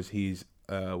because he's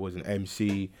was an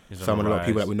MC. A lot of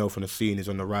people that we know from the scene is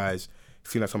on the rise.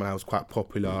 Seemed like someone that was quite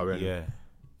popular and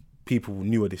people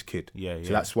knew of this kid.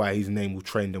 So that's why his name will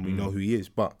trend and we know who he is.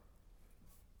 But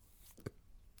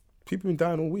people been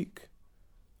dying all week.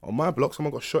 On my block,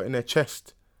 someone got shot in their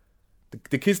chest.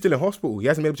 The kid's still in hospital. He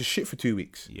hasn't been able to shit for 2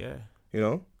 weeks. Yeah.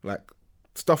 Like,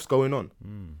 stuff's going on.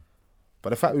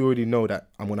 But the fact we already know that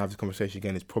I'm going to have this conversation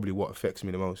again is probably what affects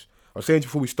me the most. I was saying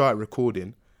before we started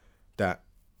recording that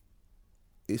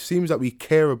it seems that we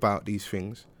care about these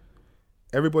things.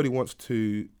 Everybody wants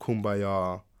to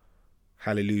kumbaya,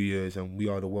 hallelujahs, and we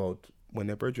are the world when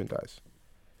their brethren dies.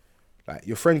 Like,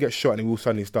 your friend gets shot and we all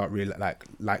suddenly start really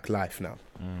like life now.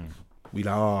 We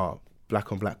like,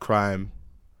 black on black crime.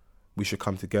 We should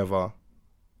come together.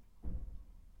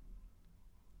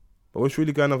 But what's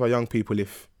really going on with our young people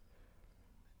if...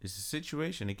 It's a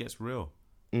situation, it gets real.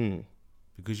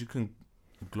 Because you can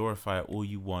glorify it all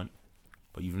you want,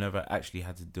 but you've never actually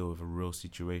had to deal with a real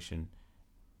situation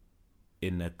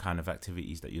in the kind of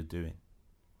activities that you're doing.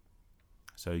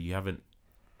 So you haven't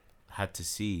had to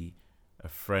see a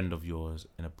friend of yours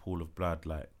in a pool of blood,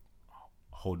 like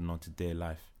holding on to dear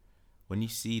life. When you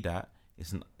see that,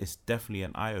 it's definitely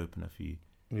an eye opener for you.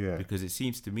 Yeah. Because it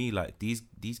seems to me like these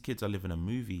kids are living a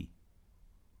movie.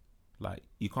 Like,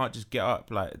 you can't just get up.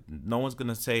 Like, no one's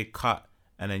gonna say cut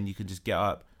and then you can just get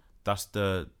up, dust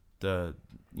the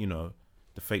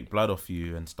fake blood off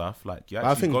you and stuff. Like, you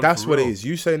actually I think that's what it is.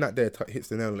 You saying that there hits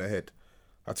the nail on the head.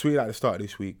 I tweeted at the start of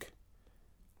this week.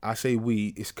 I say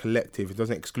we, it's collective. It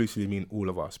doesn't exclusively mean all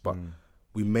of us, but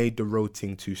we made the road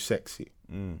thing too sexy.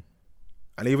 And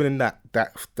even in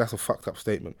that's a fucked up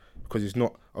statement because it's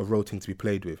not a road thing to be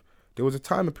played with. There was a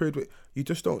time, a period where you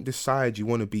just don't decide you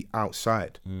want to be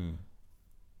outside.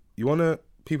 You want to,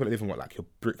 people that live in like your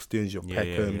Brixtons, your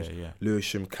Peckhams,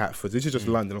 Lewisham, Catfords. This is just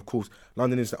London, of course.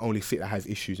 London is the only city that has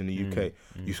issues in the UK.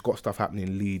 You've got stuff happening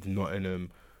in Leeds, Nottingham,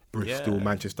 Bristol,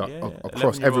 Manchester,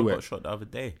 across everywhere. Got shot the other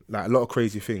day. Like, a lot of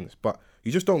crazy things. But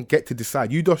you just don't get to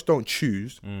decide. You just don't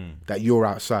choose that you're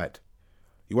outside.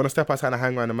 You want to step outside and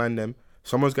hang around the man them,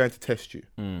 someone's going to test you.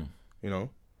 You know?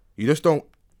 You just don't.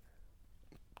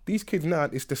 These kids now,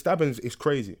 it's the stabbings is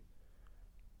crazy.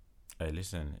 Hey,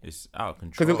 listen, it's out of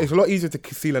control. Because it's a lot easier to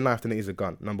conceal a knife than it is a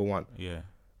gun, number one. Yeah.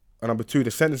 And number two, the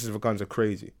sentences for guns are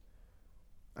crazy.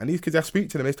 And these kids, I speak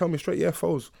to them, they tell me straight,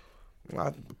 foes.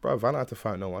 Bruv, I don't have to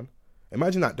fight no one.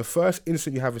 Imagine that, the first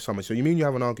instant you have with someone, so you mean you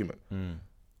have an argument,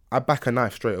 I back a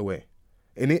knife straight away.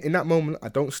 In that moment, I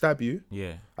don't stab you.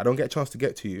 Yeah. I don't get a chance to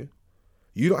get to you.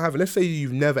 You don't have, let's say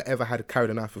you've never ever had carried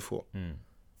a knife before.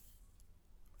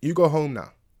 You go home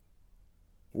now.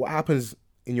 What happens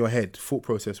in your head, thought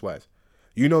process wise?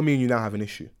 You know me and you now have an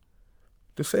issue.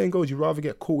 The saying goes, you'd rather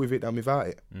get caught with it than without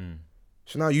it.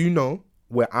 So now you know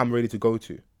where I'm ready to go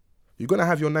to. You're going to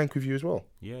have your nank with you as well.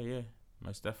 Yeah.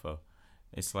 Most defo.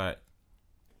 It's like,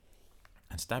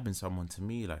 and stabbing someone to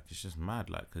me, like, it's just mad.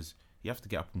 Like, because you have to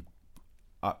get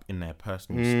up in their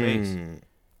personal space.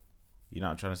 You know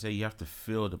what I'm trying to say? You have to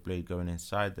feel the blade going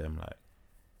inside them, like,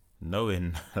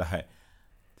 knowing, like,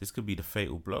 this could be the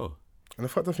fatal blow. And the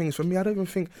fact of the thing is, for me, I don't even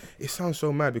think it sounds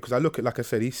so mad because I look at, like I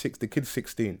said, the kid's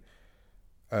 16.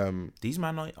 These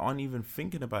men aren't even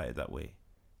thinking about it that way.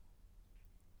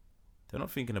 They're not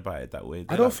thinking about it that way.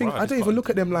 I don't even look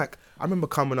at them like, I remember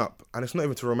coming up, and it's not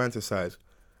even to romanticize.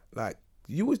 Like,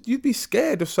 you'd be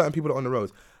scared of certain people that are on the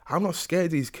roads. I'm not scared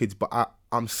of these kids, but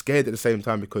I'm scared at the same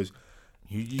time because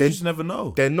you just never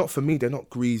know. They're not, for me, they're not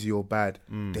greasy or bad.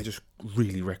 They're just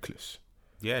really reckless.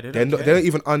 Yeah, they don't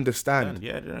even understand.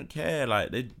 They don't care.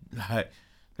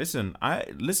 Listen,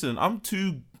 I'm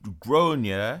too grown,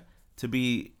 to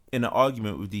be in an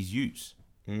argument with these youths.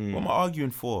 What am I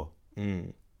arguing for?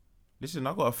 Listen,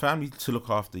 I got a family to look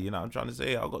after, you know what I'm trying to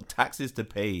say? I got taxes to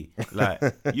pay. Like,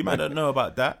 you man don't know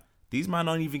about that. These man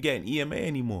aren't even getting EMA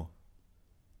anymore.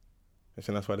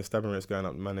 Listen, that's why the stabbing rate's going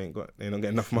up. Man, they don't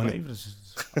get enough money.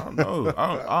 I don't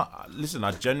know. Listen,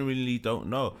 I genuinely don't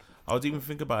know. I was even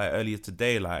thinking about it earlier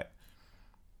today. Like,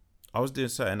 I was doing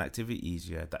certain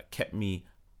activities, that kept me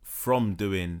from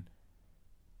doing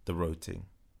the road thing.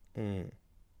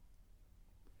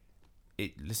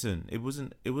 It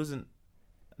wasn't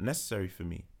necessary for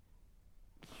me.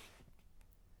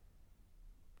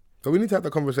 But we need to have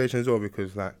that conversation as well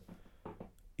because, like,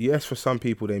 yes, for some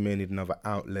people they may need another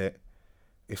outlet.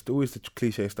 It's always the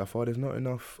cliche stuff. Oh, there's not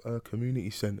enough community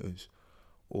centres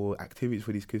or activities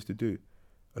for these kids to do.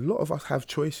 A lot of us have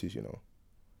choices, you know,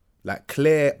 like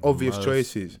clear, obvious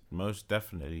choices. Most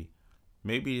definitely.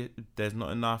 Maybe there's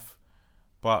not enough,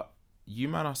 but you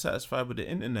man are satisfied with the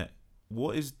internet.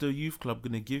 What is the youth club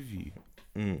gonna give you?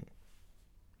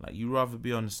 Like, you rather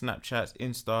be on the Snapchats,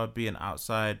 Insta, being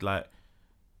outside. Like,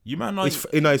 you man not.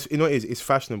 It's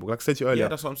fashionable. Like I said to you earlier,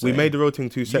 that's what I'm saying. We made the road thing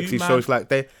too sexy, so it's like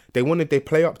they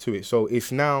play up to it. So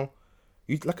it's now.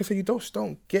 Like I said, you just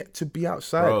don't get to be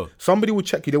outside. Bro. Somebody will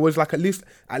check you. There was like at least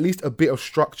a bit of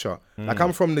structure. Like,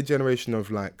 I'm from the generation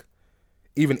of, like,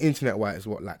 even internet wise,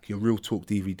 like your Real Talk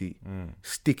DVD,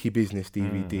 Sticky Business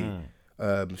DVD,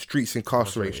 Streets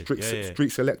Incarcerated,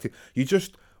 Street Selected. You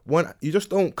just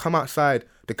don't come outside.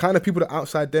 The kind of people that are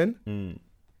outside then,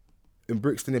 in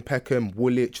Brixton, in Peckham,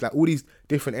 Woolwich, like all these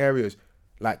different areas.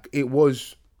 Like it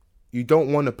was, you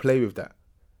don't want to play with that.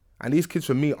 And these kids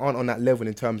for me aren't on that level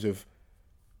in terms of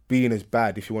being as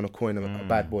bad, if you want to coin them a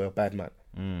bad boy or bad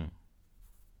man.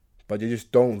 But they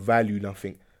just don't value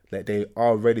nothing. Like they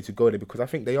are ready to go there because I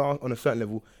think they are on a certain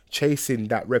level chasing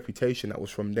that reputation that was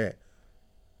from there.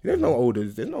 There's no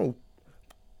elders, there's no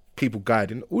people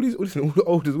guiding. All the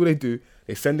elders, what they do,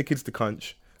 they send the kids to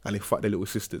Cunch and they fuck their little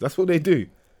sisters. That's what they do.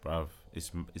 Bruv,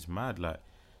 it's mad. Like,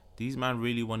 these man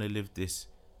really want to live this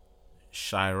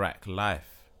Chirac life.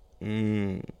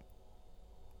 You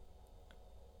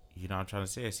know what I'm trying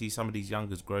to say? I see some of these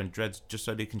youngers growing dreads just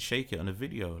so they can shake it on a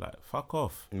video. Like, fuck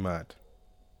off. Mad.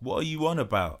 What are you on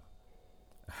about?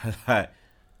 Like,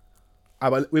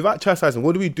 but without chastising,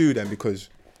 what do we do then? Because,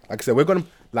 like I said, we're gonna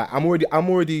like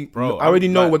Bro, I already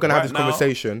know like, we're gonna have right this now,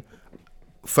 conversation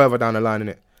further down the line,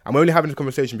 innit? I'm only having this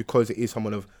conversation because it is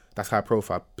someone that's high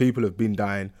profile. People have been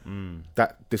dying.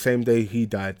 That the same day he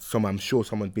died, I'm sure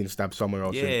someone's been stabbed somewhere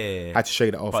else. Yeah. Had to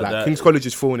shake that off. But Like King's College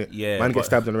is falling it. Yeah, Man but gets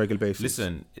stabbed on a regular basis.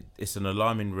 Listen, it's an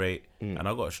alarming rate, and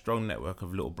I got a strong network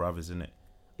of little brothers in it.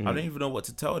 I don't even know what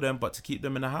to tell them, but to keep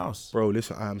them in the house. Bro,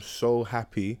 listen, I am so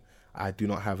happy I do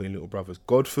not have any little brothers.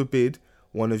 God forbid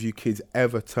one of you kids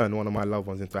ever turn one of my loved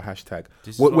ones into a hashtag.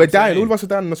 We're dying. All of us are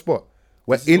dying on the spot.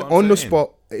 We're in on the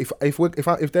spot.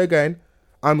 If they're going,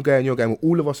 I'm going, you're going.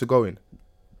 All of us are going.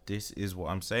 This is what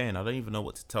I'm saying. I don't even know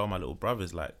what to tell my little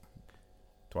brothers. Like,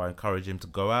 do I encourage him to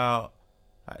go out?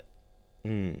 Like,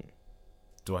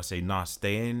 do I say, nah,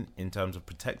 stay in terms of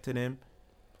protecting him?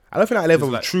 I don't think that level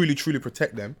will like, truly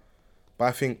protect them. But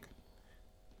I think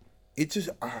it just...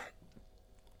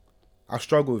 I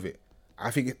struggle with it.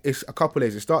 I think it's a couple of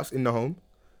days. It starts in the home,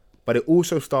 but it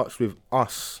also starts with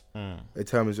us in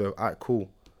terms of, all right, cool.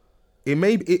 It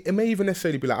may even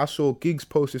necessarily be like, I saw Giggs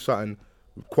posted something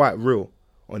quite real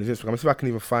on his Instagram. Let's see if I can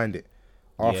even find it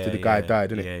after the guy died,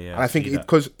 innit? Yeah, and I think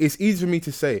because it's easy for me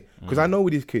to say, because I know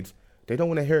with these kids, they don't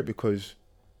want to hear it because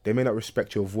they may not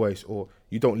respect your voice or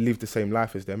you don't live the same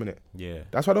life as them, innit? Yeah.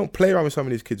 That's why I don't play around with some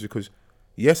of these kids because,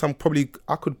 yes, I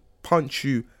could punch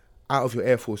you out of your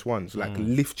Air Force Ones, like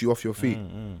lift you off your feet.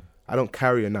 I don't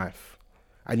carry a knife.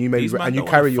 And you may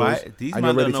carry yours. These and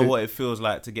men you're don't ready know what it feels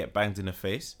like to get banged in the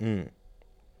face. And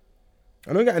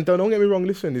don't get me wrong,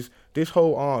 listen, this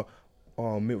whole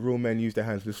real men use their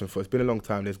hands. Listen, it's been a long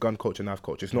time. There's gun culture, knife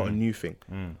culture. It's not a new thing.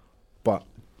 But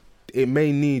it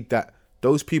may need that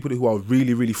those people who are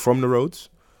really, really from the roads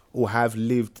or have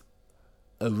lived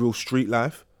a real street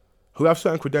life, who have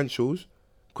certain credentials,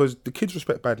 because the kids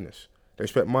respect badness. They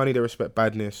respect money, they respect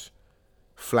badness,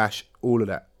 flash, all of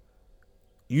that.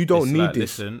 You don't need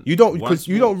this. Listen, you don't, because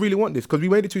you don't really want this, because we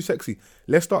made it too sexy.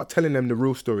 Let's start telling them the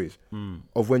real stories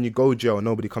of when you go jail and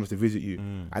nobody comes to visit you,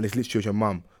 and it's literally your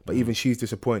mum, but even she's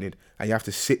disappointed, and you have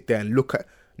to sit there and look at.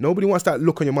 Nobody wants that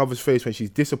look on your mother's face when she's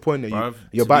disappointed.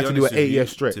 You're about to do an 8-year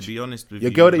stretch. To be honest with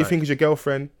your girl that you think is your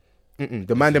girlfriend,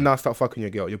 the man them now start fucking your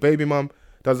girl. Your baby mum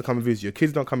doesn't come and visit you. Your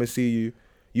kids don't come and see you.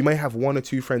 You may have 1 or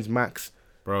 2 friends max.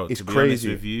 Bro, it's to be crazy.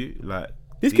 Honest with you, like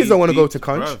these kids don't want to go to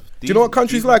Cunch. Do you know what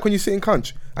Cunch is like when you sit in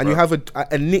Cunch and you have a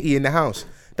nitty in the house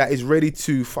that is ready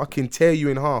to fucking tear you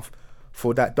in half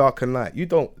for that dark and light? You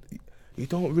don't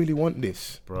really want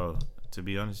this, bro. To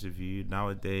be honest with you,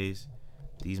 nowadays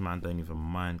these man don't even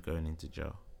mind going into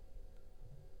jail.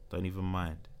 Don't even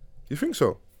mind. You think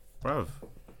so, bro?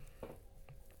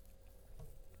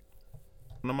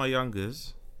 One of my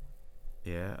youngers.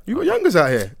 Yeah, you got youngers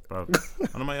out here, bro.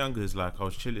 One of my youngers, like I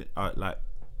was chilling, like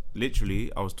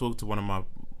literally, I was talking to one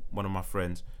of my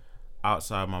friends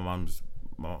outside my mum's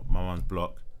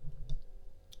block,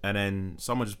 and then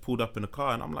someone just pulled up in the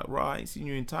car, and I'm like, right, I ain't seen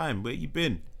you in time. Where you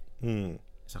been?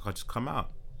 It's like I just come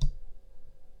out,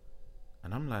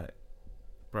 and I'm like,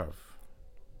 bruv,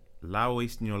 allow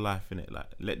wasting your life in it.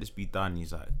 Like, let this be done.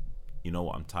 He's like, you know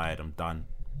what? I'm tired. I'm done.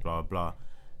 Blah blah.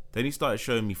 Then he started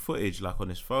showing me footage, like on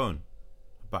his phone,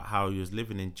 about how he was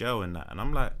living in jail and that, and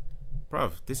I'm like,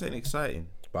 bruv, this ain't exciting.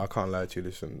 But I can't lie to you.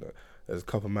 Listen, there's a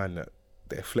couple of men that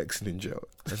they're flexing in jail.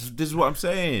 This is what I'm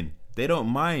saying. They don't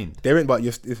mind. They're in, but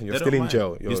you're still in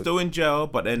jail. You're still in jail,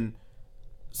 but then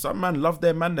some man love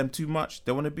their mandem too much.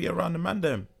 They want to be around the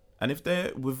mandem, and if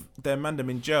they're with their mandem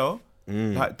in jail,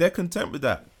 like they're content with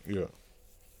that. Yeah,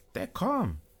 they're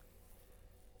calm.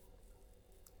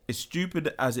 As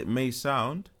stupid as it may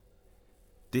sound,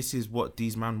 this is what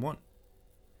these man want.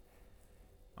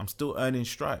 I'm still earning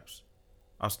stripes.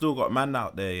 I've still got man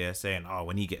out there, yeah, saying, oh,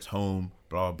 when he gets home,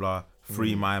 blah, blah,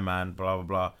 free my man, blah, blah,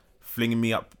 blah,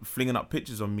 flinging up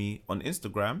pictures of me on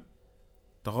Instagram.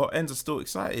 The hot ends are still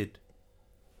excited.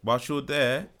 Whilst you're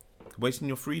there, wasting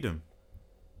your freedom.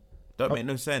 Don't make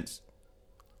no sense.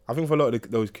 I think for a lot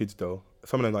of those kids though,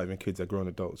 some of them not even kids, they're grown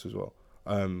adults as well.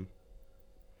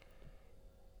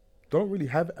 Don't really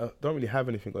have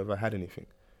anything or ever had anything,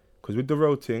 because with the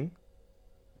road thing,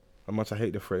 how much I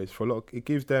hate the phrase, for a lot, it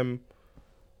gives them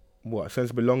a sense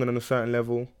of belonging on a certain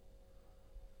level,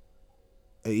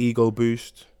 an ego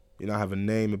boost. You know, have a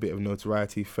name, a bit of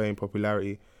notoriety, fame,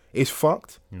 popularity. It's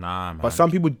fucked. Nah, man. But some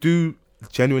people do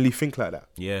genuinely think like that.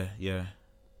 Yeah.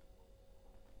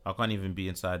 I can't even be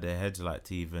inside their heads like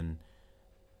to even.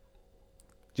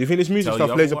 Do you think this music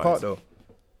stuff plays a part though?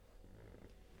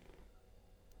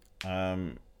 A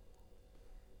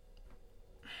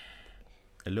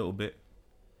little bit.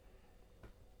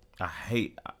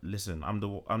 Listen, I'm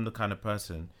the kind of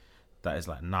person that is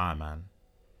like, nah, man.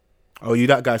 Oh, you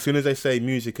that guy. As soon as they say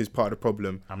music is part of the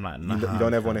problem, I'm like, nah. You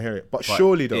don't ever want to hear it. But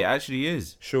surely though. It actually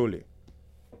is. Surely.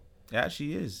 It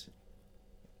actually is.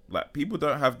 Like, people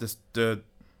don't have this the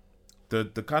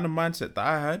kind of mindset that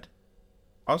I had.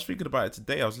 I was thinking about it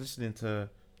today. I was listening to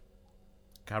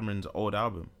Cameron's old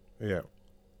album. Yeah.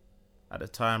 At the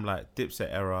time, like,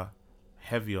 Dipset era,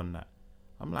 heavy on that.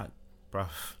 I'm like,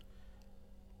 bruv,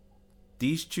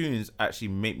 these tunes actually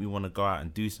make me want to go out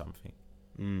and do something.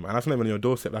 And that's not even on your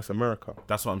doorstep. That's America.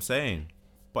 That's what I'm saying.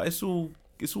 But it's all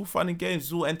fun and games.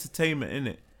 It's all entertainment,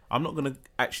 innit? I'm not gonna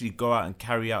actually go out and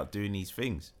carry out doing these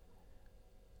things.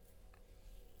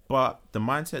 But the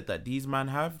mindset that these men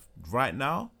have right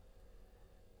now,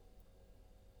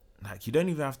 like, you don't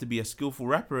even have to be a skillful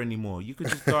rapper anymore. You could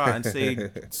just go out and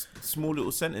say small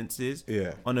little sentences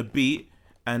on a beat,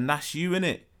 and that's you,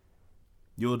 innit?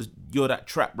 You're that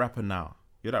trap rapper now.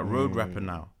 You're that road rapper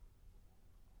now.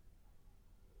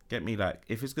 Get me? Like,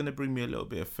 if it's gonna bring me a little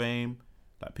bit of fame,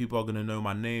 like, people are gonna know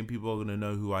my name, people are gonna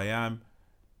know who I am,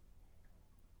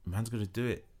 man's gonna do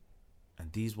it.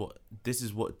 And this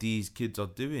is what these kids are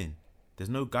doing. There's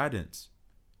no guidance.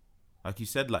 Like you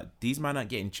said, like, these men aren't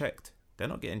getting checked. They're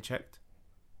not getting checked.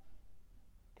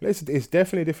 It's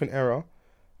definitely a different era.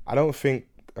 I don't think,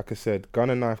 like I said, gun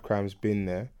and knife crime's been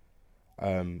there.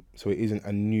 So it isn't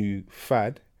a new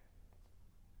fad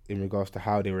in regards to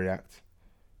how they react.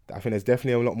 I think there's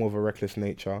definitely a lot more of a reckless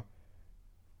nature.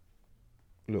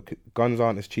 Look, guns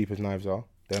aren't as cheap as knives are.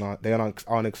 They aren't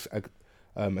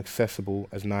accessible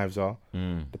as knives are.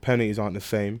 The penalties aren't the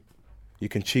same. You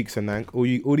can cheeks and nank.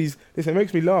 Listen, it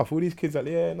makes me laugh. All these kids like,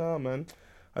 yeah, nah, man,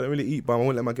 I don't really eat bum. I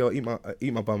won't let my girl eat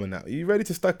my bum and that. Are you ready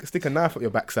to stick a knife up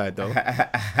your backside though?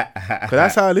 Because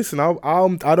that's how I listen. I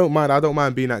don't mind. I don't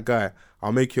mind being that guy.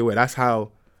 I'll make you aware. That's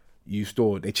how you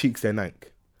store their cheeks, their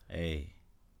nank. Hey.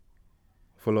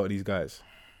 For a lot of these guys,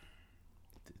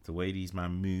 the way these men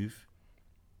move,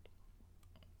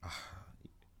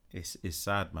 it's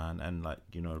sad, man. And, like,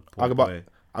 you know,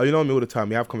 you know me all the time.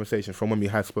 We have conversations from when we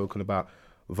had spoken about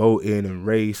voting and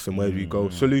race and where we go.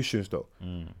 Solutions though,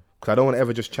 because I don't want to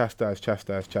ever just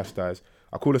chastise.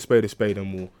 I call a spade,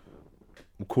 and we'll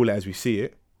call it as we see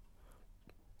it.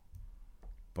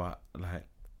 But, like,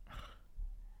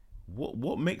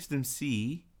 what makes them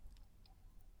see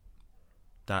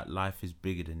that life is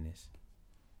bigger than this?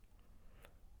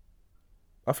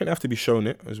 I think they have to be shown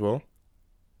it as well.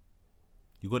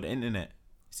 You got the internet.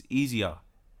 It's easier.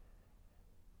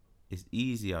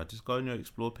 Just go on your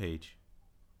explore page.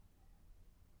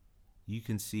 You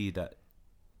can see that.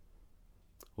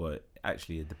 Well,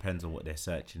 actually, it depends on what they're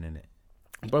searching, innit?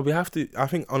 But we have to. I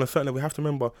think on a certain level, we have to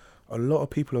remember a lot of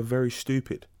people are very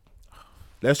stupid.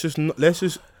 Let's just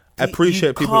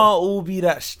appreciate people. You can't all be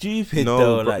that stupid,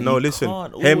 though. Like, no, listen.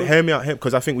 Hear me out,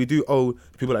 because I think we do owe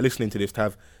people that are listening to this to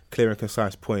have clear and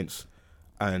concise points,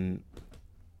 and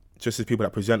just as people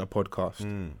that present a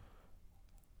podcast,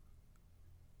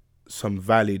 some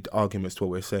valid arguments to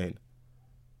what we're saying.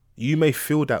 You may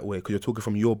feel that way because you're talking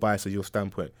from your bias or your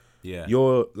standpoint. Yeah.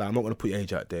 You're like, I'm not going to put your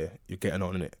age out there. You're getting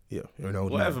on in it. Yeah, you're an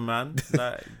old man.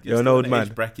 Like, you're an old man.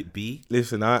 Age bracket B.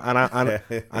 Listen, I'm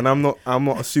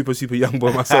not a super young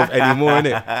boy myself anymore,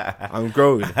 innit? I'm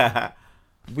growing.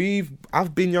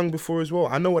 I've been young before as well.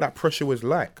 I know what that pressure was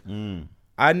like.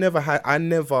 I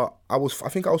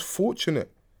think I was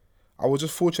fortunate. I was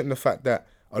just fortunate in the fact that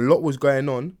a lot was going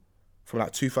on from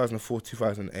like 2004,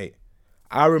 2008.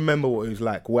 I remember what it was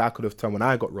like, where I could have turned when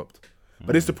I got robbed.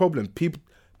 But it's the problem.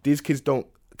 These kids don't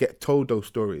get told those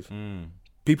stories.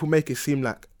 People make it seem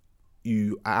like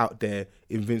you are out there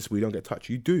invincible, you don't get touched.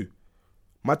 You do.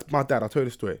 My dad, I'll tell you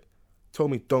the story, told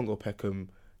me, don't go Peckham.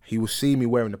 He will see me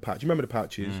wearing the pouch. You remember the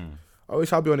pouches?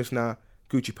 I'll be honest now,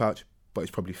 Gucci pouch, but it's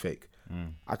probably fake.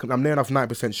 I'm near enough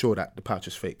 90% sure that the pouch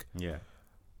is fake. Yeah.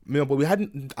 But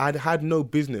I had no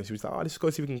business. He was like, let's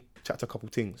go see if we can chat to a couple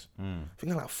things. I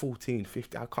think I'm like 14,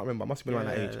 15, I can't remember. I must have been around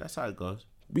that age. That's how it goes.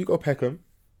 We go Peckham.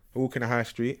 walking the high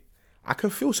street. I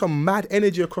can feel some mad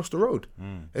energy across the road.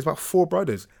 There's about 4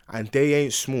 brothers, and they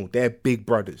ain't small. They're big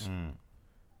brothers.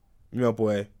 You know,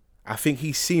 boy, I think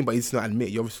he's seen, but he's not admit.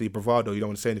 You obviously bravado. You don't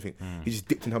want to say anything. He just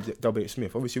dipped in W.H.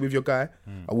 Smith. Obviously, with your guy,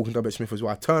 I walk in W.H. Smith as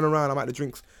well. I turn around. I'm at the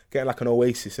drinks, getting like an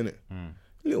Oasis, innit?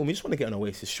 Little me, just want to get an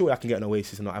Oasis. Surely I can get an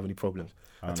Oasis and not have any problems.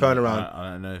 I turn around.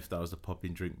 I don't know if that was a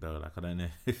popping drink though. Like I don't know.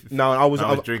 No, I was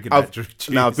drinking I've, that juice.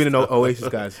 No, I've been in Oasis,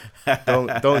 guys.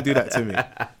 Don't do that to me.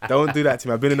 Don't do that to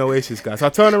me. I've been in Oasis, guys. So I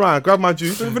turn around, I grab my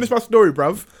juice. Let me finish my story,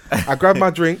 bruv. I grab my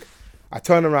drink. I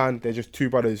turn around. There's just 2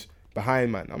 brothers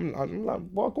behind, man. I'm like,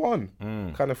 what? Go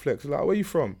on. Kind of flex. Like, where you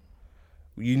from?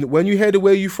 When you hear the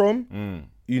where you from,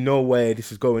 you know where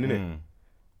this is going, innit?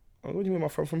 Oh, what do you mean, I'm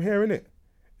from here, innit?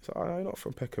 It's like, I'm not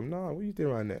from Peckham. Nah, what are you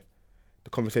doing around there? The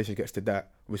conversation gets to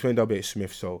that. We're between W.H.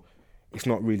 Smith, so it's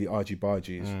not really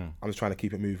argy-bargy. I'm just trying to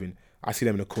keep it moving. I see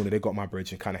them in the corner. They got my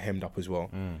bridge and kind of hemmed up as well.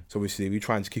 So obviously, we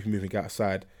try and just keep it moving, get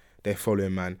outside. They're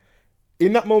following, man.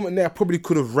 In that moment there, I probably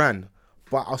could have ran.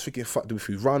 But I was thinking, fuck, if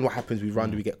we run, what happens? We run,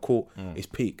 do we get caught? It's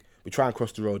peak. We try and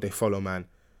cross the road. They follow, man.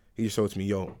 He just told to me,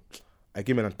 yo, I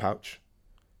give me that pouch.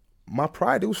 My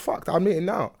pride, it was fucked. I'm admitting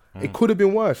now. It could have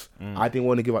been worse. I didn't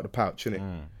want to give up the pouch,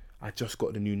 innit? I just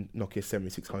got the new Nokia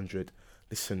 7600.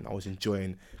 Listen, I was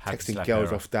enjoying texting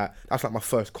girls off that. That's like my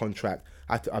first contract.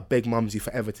 I begged Mumsy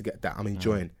forever to get that. I'm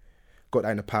enjoying. Got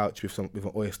that in a pouch with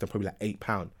an oyster, probably like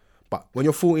 £8. But when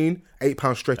you're 14,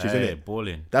 £8 stretches, innit?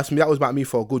 Balling. That's me. That was about me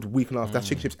for a good week and a half. That's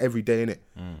chicken chips every day, innit?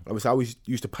 Obviously, I always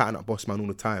used to pattern up Boss Man all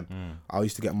the time. I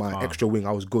used to get my extra wing.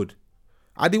 I was good.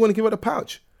 I didn't want to give her the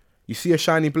pouch. You see a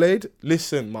shiny blade?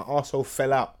 Listen, my arsehole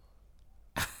fell out.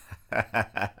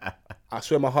 I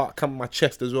swear my heart come in my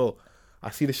chest as well. I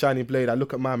see the shiny blade. I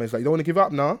look at my man. It's like, you don't want to give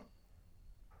up now?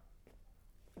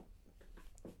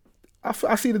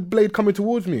 I see the blade coming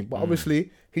towards me. But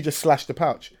obviously, he just slashed the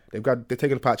pouch. They're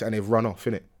taking the pouch and they've run off,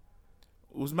 innit?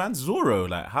 Was man Zorro?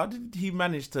 Like, how did he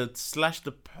manage to slash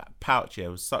the pouch here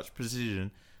with such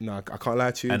precision? No, I can't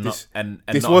lie to you. And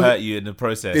this not hurt you in the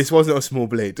process. This wasn't a small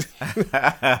blade.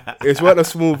 It wasn't a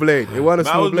small blade. It wasn't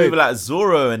a small blade. I was moving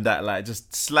like Zorro and that, like,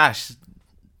 just slash.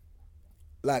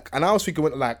 Like, and I was thinking,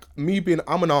 like, I'm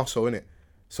an arsehole, innit?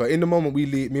 So in the moment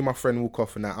me and my friend walk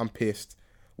off and that, I'm pissed.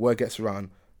 Word gets around,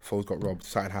 phone's got robbed,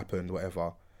 something happened,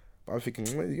 whatever. But I'm thinking,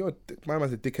 my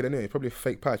man's a dickhead anyway. Probably a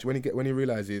fake patch. When he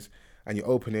realizes and you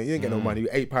open it, you ain't get no money. You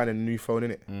 £8 and a new phone,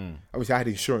 innit? Obviously, I had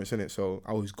insurance, innit? So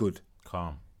I was good.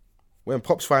 Calm. When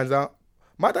Pops finds out,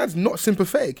 my dad's not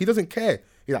sympathetic. He doesn't care.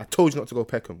 He's like, I told you not to go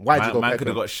Peckham. Why'd you go Peckham? Man could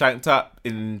have got shanked up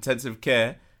in intensive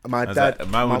care. My dad, like,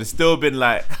 man would have still been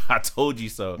like, I told you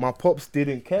so. My pops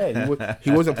didn't care.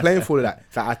 He wasn't playing for all of that.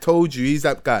 It's like, I told you, he's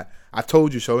that guy. I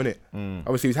told you so, innit?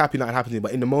 Obviously, he was happy nothing happened to him,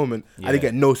 but in the moment, I didn't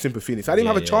get no sympathy in it. So I didn't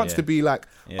have a chance to be like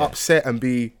upset and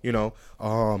be,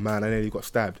 oh man, I nearly got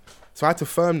stabbed. So I had to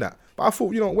firm that. But I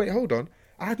thought, wait, hold on.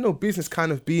 I had no business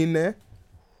kind of being there.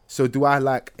 So do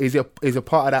I is a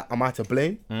part of that, am I to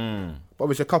blame? But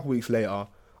obviously, a couple of weeks later,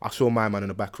 I saw my man on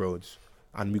the back roads.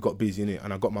 And we got busy, innit?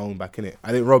 And I got my own back, innit?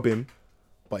 I didn't rob him,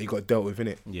 but he got dealt with,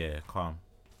 innit? Yeah, calm.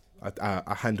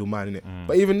 I handled mine, innit?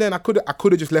 But even then, I could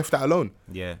have just left that alone.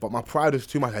 Yeah. But my pride was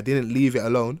too much. I didn't leave it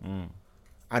alone.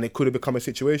 And it could have become a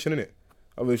situation, innit?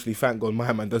 Obviously, thank God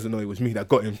my man doesn't know it was me that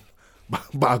got him.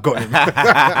 But I got him.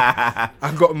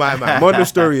 I got my man. More of the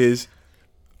story is,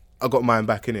 I got mine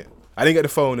back, innit? I didn't get the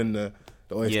phone and the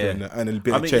oyster and a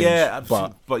bit of change. Yeah,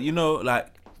 but like...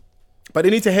 But they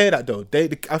need to hear that, though.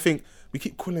 I think... We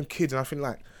keep calling them kids, and I think,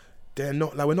 like, they're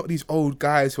not, like, we're not these old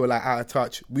guys who are, like, out of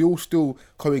touch. We all still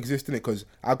coexist, innit? Because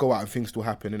I go out and things still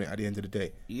happen, innit, at the end of the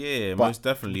day. Yeah, but most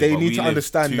definitely. They need to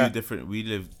understand that. We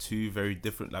live 2 very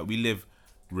different, like, we live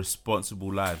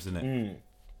responsible lives, innit?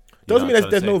 Doesn't mean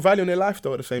there's no value in their life,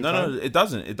 though, at the same time. No, it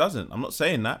doesn't. I'm not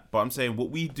saying that, but I'm saying what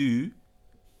we do,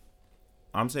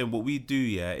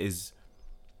 yeah, is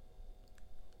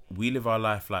we live our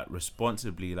life, like,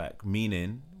 responsibly, like,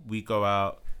 meaning we go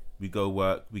out, we go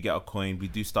work, we get a coin, we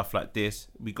do stuff like this,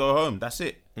 we go home, that's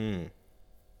it.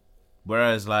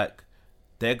 Whereas, like,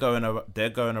 they're going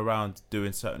around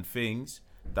doing certain things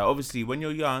that obviously when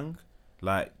you're young,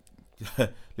 like,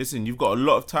 listen, you've got a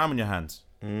lot of time on your hands.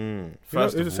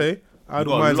 First of all, say, I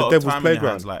don't mind the devil's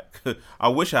playground. Like, I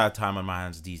wish I had time on my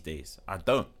hands these days. I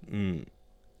don't.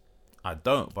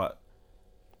 But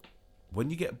when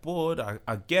you get bored,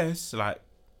 I guess, like,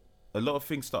 a lot of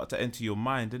things start to enter your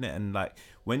mind, innit? And, like,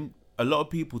 when a lot of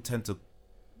people tend to,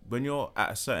 when you're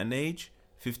at a certain age,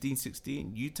 15,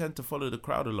 16, you tend to follow the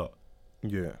crowd a lot.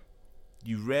 Yeah.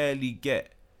 You rarely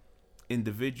get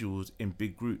individuals in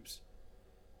big groups.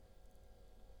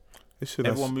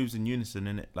 Everyone moves in unison,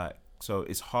 innit? Like, so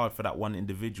it's hard for that one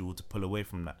individual to pull away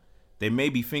from that. They may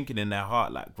be thinking in their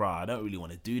heart like, "Bruh, I don't really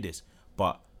want to do this,"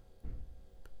 but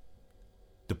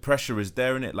the pressure is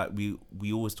there in it. Like we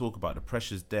always talk about, the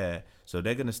pressure's there, so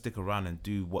they're gonna stick around and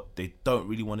do what they don't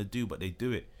really want to do, but they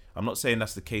do it. I'm not saying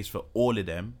that's the case for all of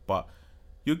them, but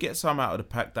you'll get some out of the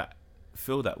pack that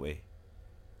feel that way.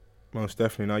 Most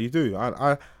definitely. Now you do.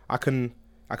 I can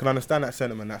understand that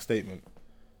sentiment, that statement.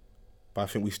 But I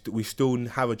think we still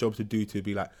have a job to do to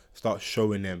be like, start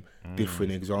showing them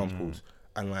different examples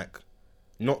and like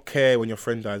not care when your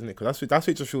friend dies, innit? Because that's what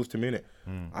it just feels to me, innit?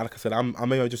 And like I said, I'm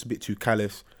maybe just a bit too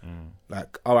callous.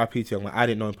 Like R.I.P. to him. Like, I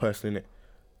didn't know him personally, innit?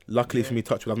 Luckily for me,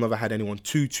 touch wood, I've never had anyone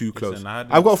too close. Listen,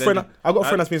 I've got a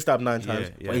friend that's been stabbed 9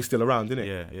 times, but he's still around,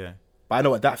 innit? Yeah. But I know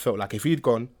what that felt like. If he'd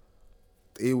gone,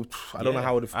 I don't know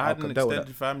how I had an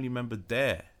extended family member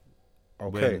there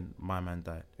when my man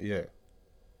died. Yeah.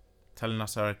 Telling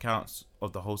us our accounts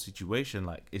of the whole situation,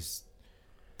 like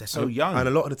they're so young, and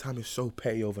a lot of the time it's so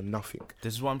petty over nothing.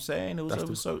 This is what I'm saying. It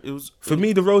was for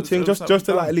me the road thing, just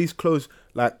to like at least close,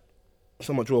 like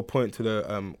somewhat draw a point to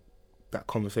the that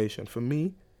conversation. For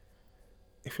me,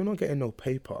 if you're not getting no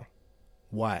paper,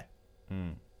 why?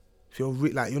 If you're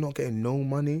like you're not getting no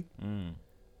money,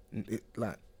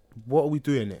 like what are we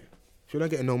doing there? If you're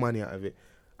not getting no money out of it,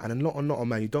 and a lot of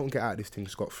man, you don't get out of this thing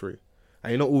scot-free. And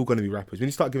you're not all going to be rappers. When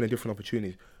you start giving them different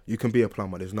opportunities, you can be a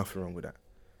plumber. There's nothing wrong with that.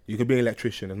 You can be an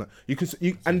electrician, and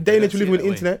and day and age, you live with the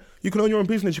internet. You can own your own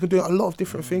business. You can do a lot of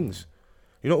different things.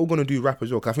 You're not all going to do rap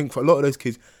as well. 'Cause I think for a lot of those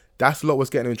kids, that's a lot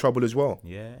what's getting them in trouble as well.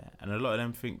 Yeah, and a lot of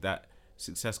them think that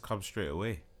success comes straight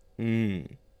away.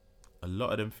 A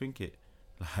lot of them think it.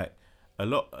 Like a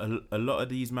lot of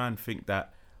these men think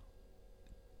that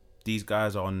these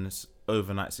guys are on this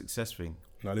overnight success thing.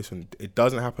 Now listen, it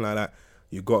doesn't happen like that.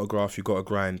 You got to graft, you got to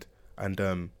grind. And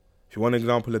if you want an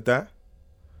example of that,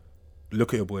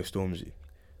 look at your boy Stormzy.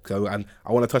 And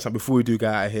I want to touch on, before we do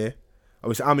get out of here,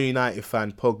 obviously I'm a United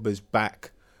fan, Pogba's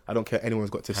back. I don't care what anyone's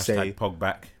got to say. Pog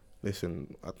back.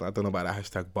 Listen, I don't know about that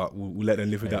hashtag, but we'll let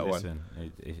them live with that one.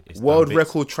 It's World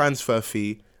record transfer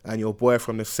fee, and your boy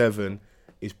from the 7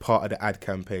 is part of the ad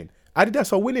campaign.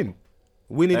 Adidas are winning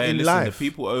in life. The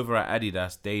people over at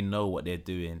Adidas, they know what they're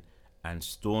doing. And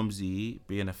Stormzy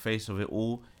being a face of it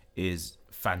all is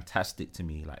fantastic to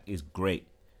me. Like, it's great.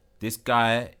 This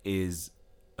guy is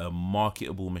a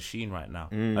marketable machine right now.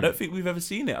 I don't think we've ever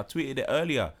seen it. I tweeted it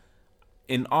earlier.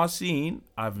 In our scene,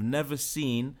 I've never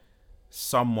seen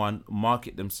someone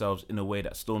market themselves in a way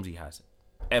that Stormzy has,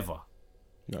 ever.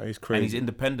 No, he's crazy. And he's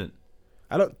independent.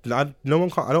 I don't think no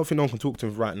one can talk to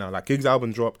him right now. Like, Giggs'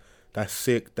 album drop, that's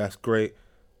sick, that's great.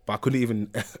 But I couldn't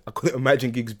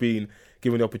imagine Giggs being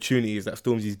given the opportunities that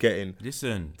Stormzy's getting.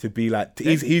 Listen, to be like,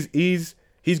 he's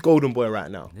golden boy right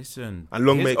now. Listen, and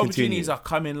long may his it opportunities continue. are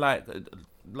coming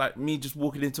like me just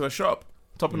walking into a shop,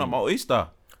 topping up my oyster.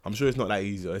 I'm sure it's not that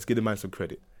easy. Let's give the man some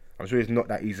credit. I'm sure it's not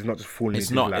that easy. It's not just falling.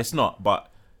 It's not.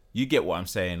 But you get what I'm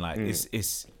saying. Like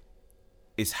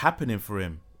it's happening for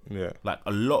him. Yeah. Like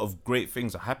a lot of great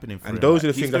things are happening for him. And those are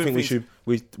the things I think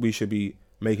we should be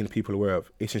making people aware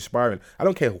of. It's inspiring. I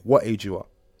don't care what age you are,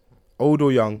 old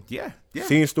or young. Yeah.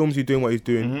 Seeing Stormzy doing what he's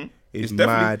doing is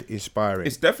mad inspiring.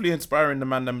 It's definitely inspiring the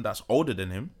man them that's older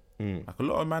than him. Like a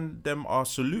lot of man them are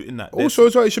saluting that. Also,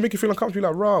 as well, it should make you feel uncomfortable.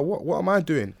 Like, rah, what am I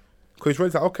doing? Because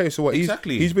it's like, okay, so what?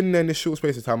 Exactly. He's been there in this short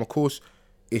space of time. Of course,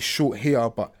 it's short here,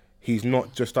 but he's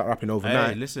not just start rapping overnight.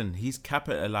 Hey, listen, he's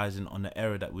capitalizing on the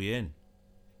era that we're in.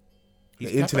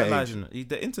 He's the internet capitalizing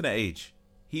the internet age.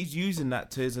 He's using that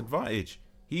to his advantage.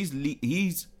 He's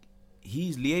liaising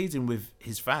with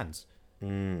his fans.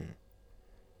 You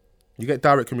get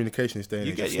direct communication this day.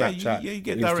 You get Snapchat, you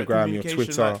get Instagram, direct communication. your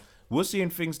Twitter. Like, we're seeing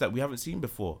things that we haven't seen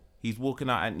before. He's walking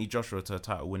out Anthony Joshua to a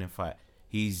title-winning fight.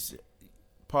 He's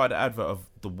part of the advert of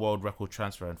the world record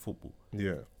transfer in football.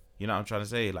 Yeah. You know what I'm trying to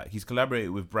say? Like, he's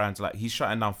collaborated with brands. Like, he's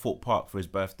shutting down Fort Park for his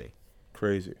birthday.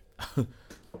 Crazy.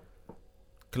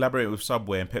 Collaborated with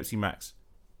Subway and Pepsi Max.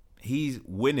 He's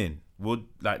winning. Well,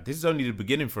 like, this is only the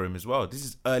beginning for him as well. This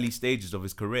is early stages of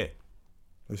his career.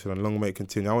 Listen, and long may it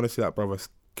continue. I want to see that brother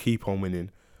keep on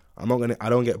winning. I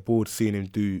don't get bored seeing him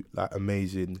do like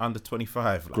amazing under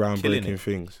 25, like, groundbreaking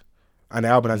things. And the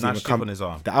album hasn't even come. On his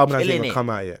arm. The album hasn't even come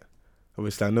out yet.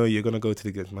 Obviously, I know you're gonna go to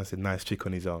the gigs. Man said, nice chick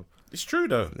on his arm. It's true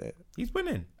though. Yeah. He's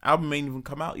winning. Album ain't even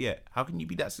come out yet. How can you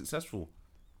be that successful?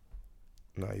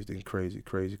 No, he's doing crazy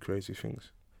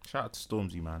things. Shout out to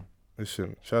Stormzy, man.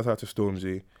 Listen, shout out to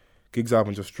Stormzy. Giggs'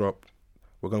 album just dropped.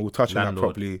 We'll touch on that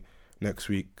properly next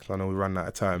week. I know we ran out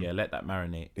of time. Yeah, let that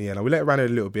marinate. Yeah, no, we let it marinate a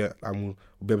little bit, and we'll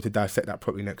be able to dissect that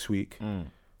properly next week.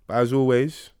 But as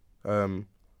always, you know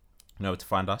where to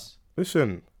find us.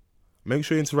 Listen, make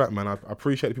sure you interact, man. I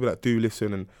appreciate the people that do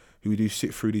listen and who do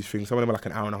sit through these things. Some of them are like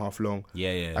an hour and a half long.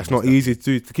 Yeah. That's not easy to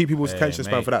do. To keep people's attention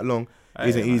span mate. for that long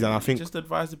isn't easy. And I think just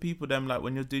advise the people them like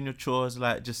when you're doing your chores,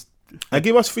 like just and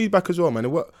give us feedback as well, man.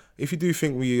 And what if you do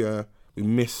think we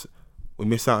miss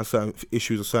out on certain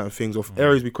issues or certain things or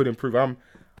areas we could improve?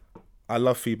 I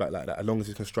love feedback like that as long as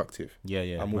it's constructive.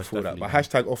 Yeah. I'm all for that. But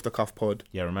hashtag off the cuff pod.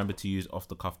 Yeah, remember to use off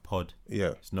the cuff pod.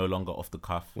 Yeah, it's no longer off the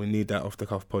cuff. we need that off the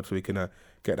cuff pod so we can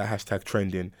get that hashtag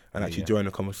trending and actually join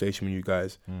the conversation with you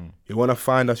guys. You want to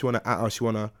find us, you want to at us, you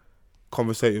want to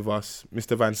conversate with us.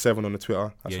 Mr. Van7 on the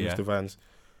Twitter. That's Mr. Vans.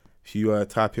 If you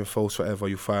type in false forever,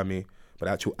 you'll find me. But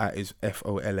the actual at is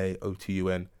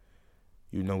FOLAOTUN.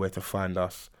 You know where to find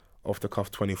us. Off the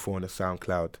cuff 24 on the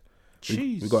SoundCloud.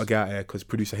 We got to get out here because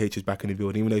producer H is back in the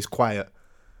building, even though he's quiet.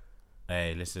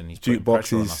 Hey, listen, he's putting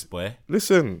pressure on us, boy.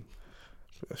 Listen,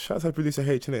 shout out to producer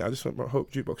H, innit? I just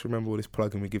hope Jukebox remember all this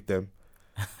plugging we give them.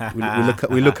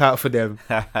 we look out for them.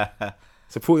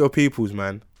 Support your peoples,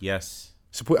 man. Yes.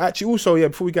 Support. Actually, also,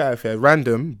 before we get out of here,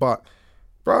 random, but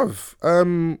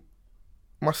bruv,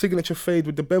 my signature fade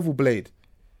with the bevel blade.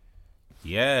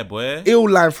 Yeah, boy. Ill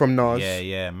line from Nas.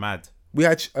 Yeah, mad. We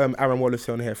had Aaron Wallace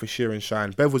on here for Sheer and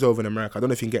Shine. Bev was over in America. I don't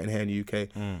know if you can get in here in the UK.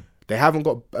 They haven't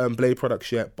got Blade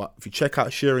products yet, but if you check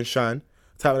out Sheer and Shine,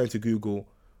 type it into Google,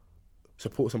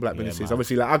 support some black businesses. Man.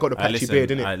 Obviously, like I got the patchy beard,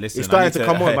 innit? Listen, it's starting to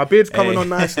come on. My beard's coming on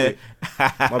nicely.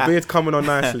 My beard's coming on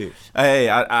nicely. Hey,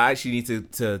 I actually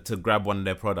need to grab one of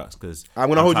their products because I'm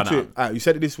going to hold you to it. Right, you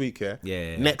said it this week, yeah?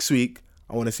 Yeah. Next week,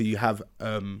 I want to see you have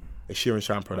a Sheer and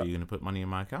Shine product. Are you going to put money in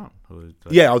my account?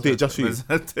 Yeah, I'll do it just for you.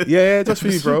 Yeah, just for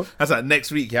you, bro. That's like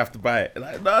next week you have to buy it.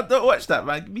 Like, no, don't watch that,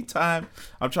 man. Give me time.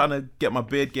 I'm trying to get my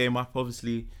beard game up,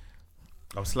 obviously.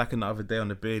 I was slacking the other day on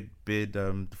the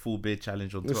the full beard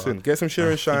challenge on Twitter. Listen, get some Sheer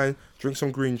and Shine, drink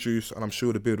some green juice, and I'm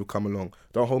sure the beard will come along.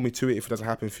 Don't hold me to it if it doesn't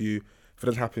happen for you. If it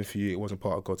doesn't happen for you, it wasn't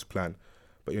part of God's plan.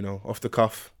 But, off the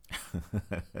cuff,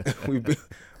 we've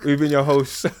been your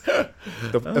hosts,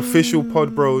 the official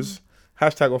pod bros.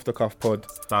 Hashtag off the cuff pod.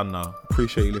 Done now.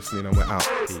 Appreciate you listening and we're out.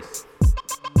 Peace.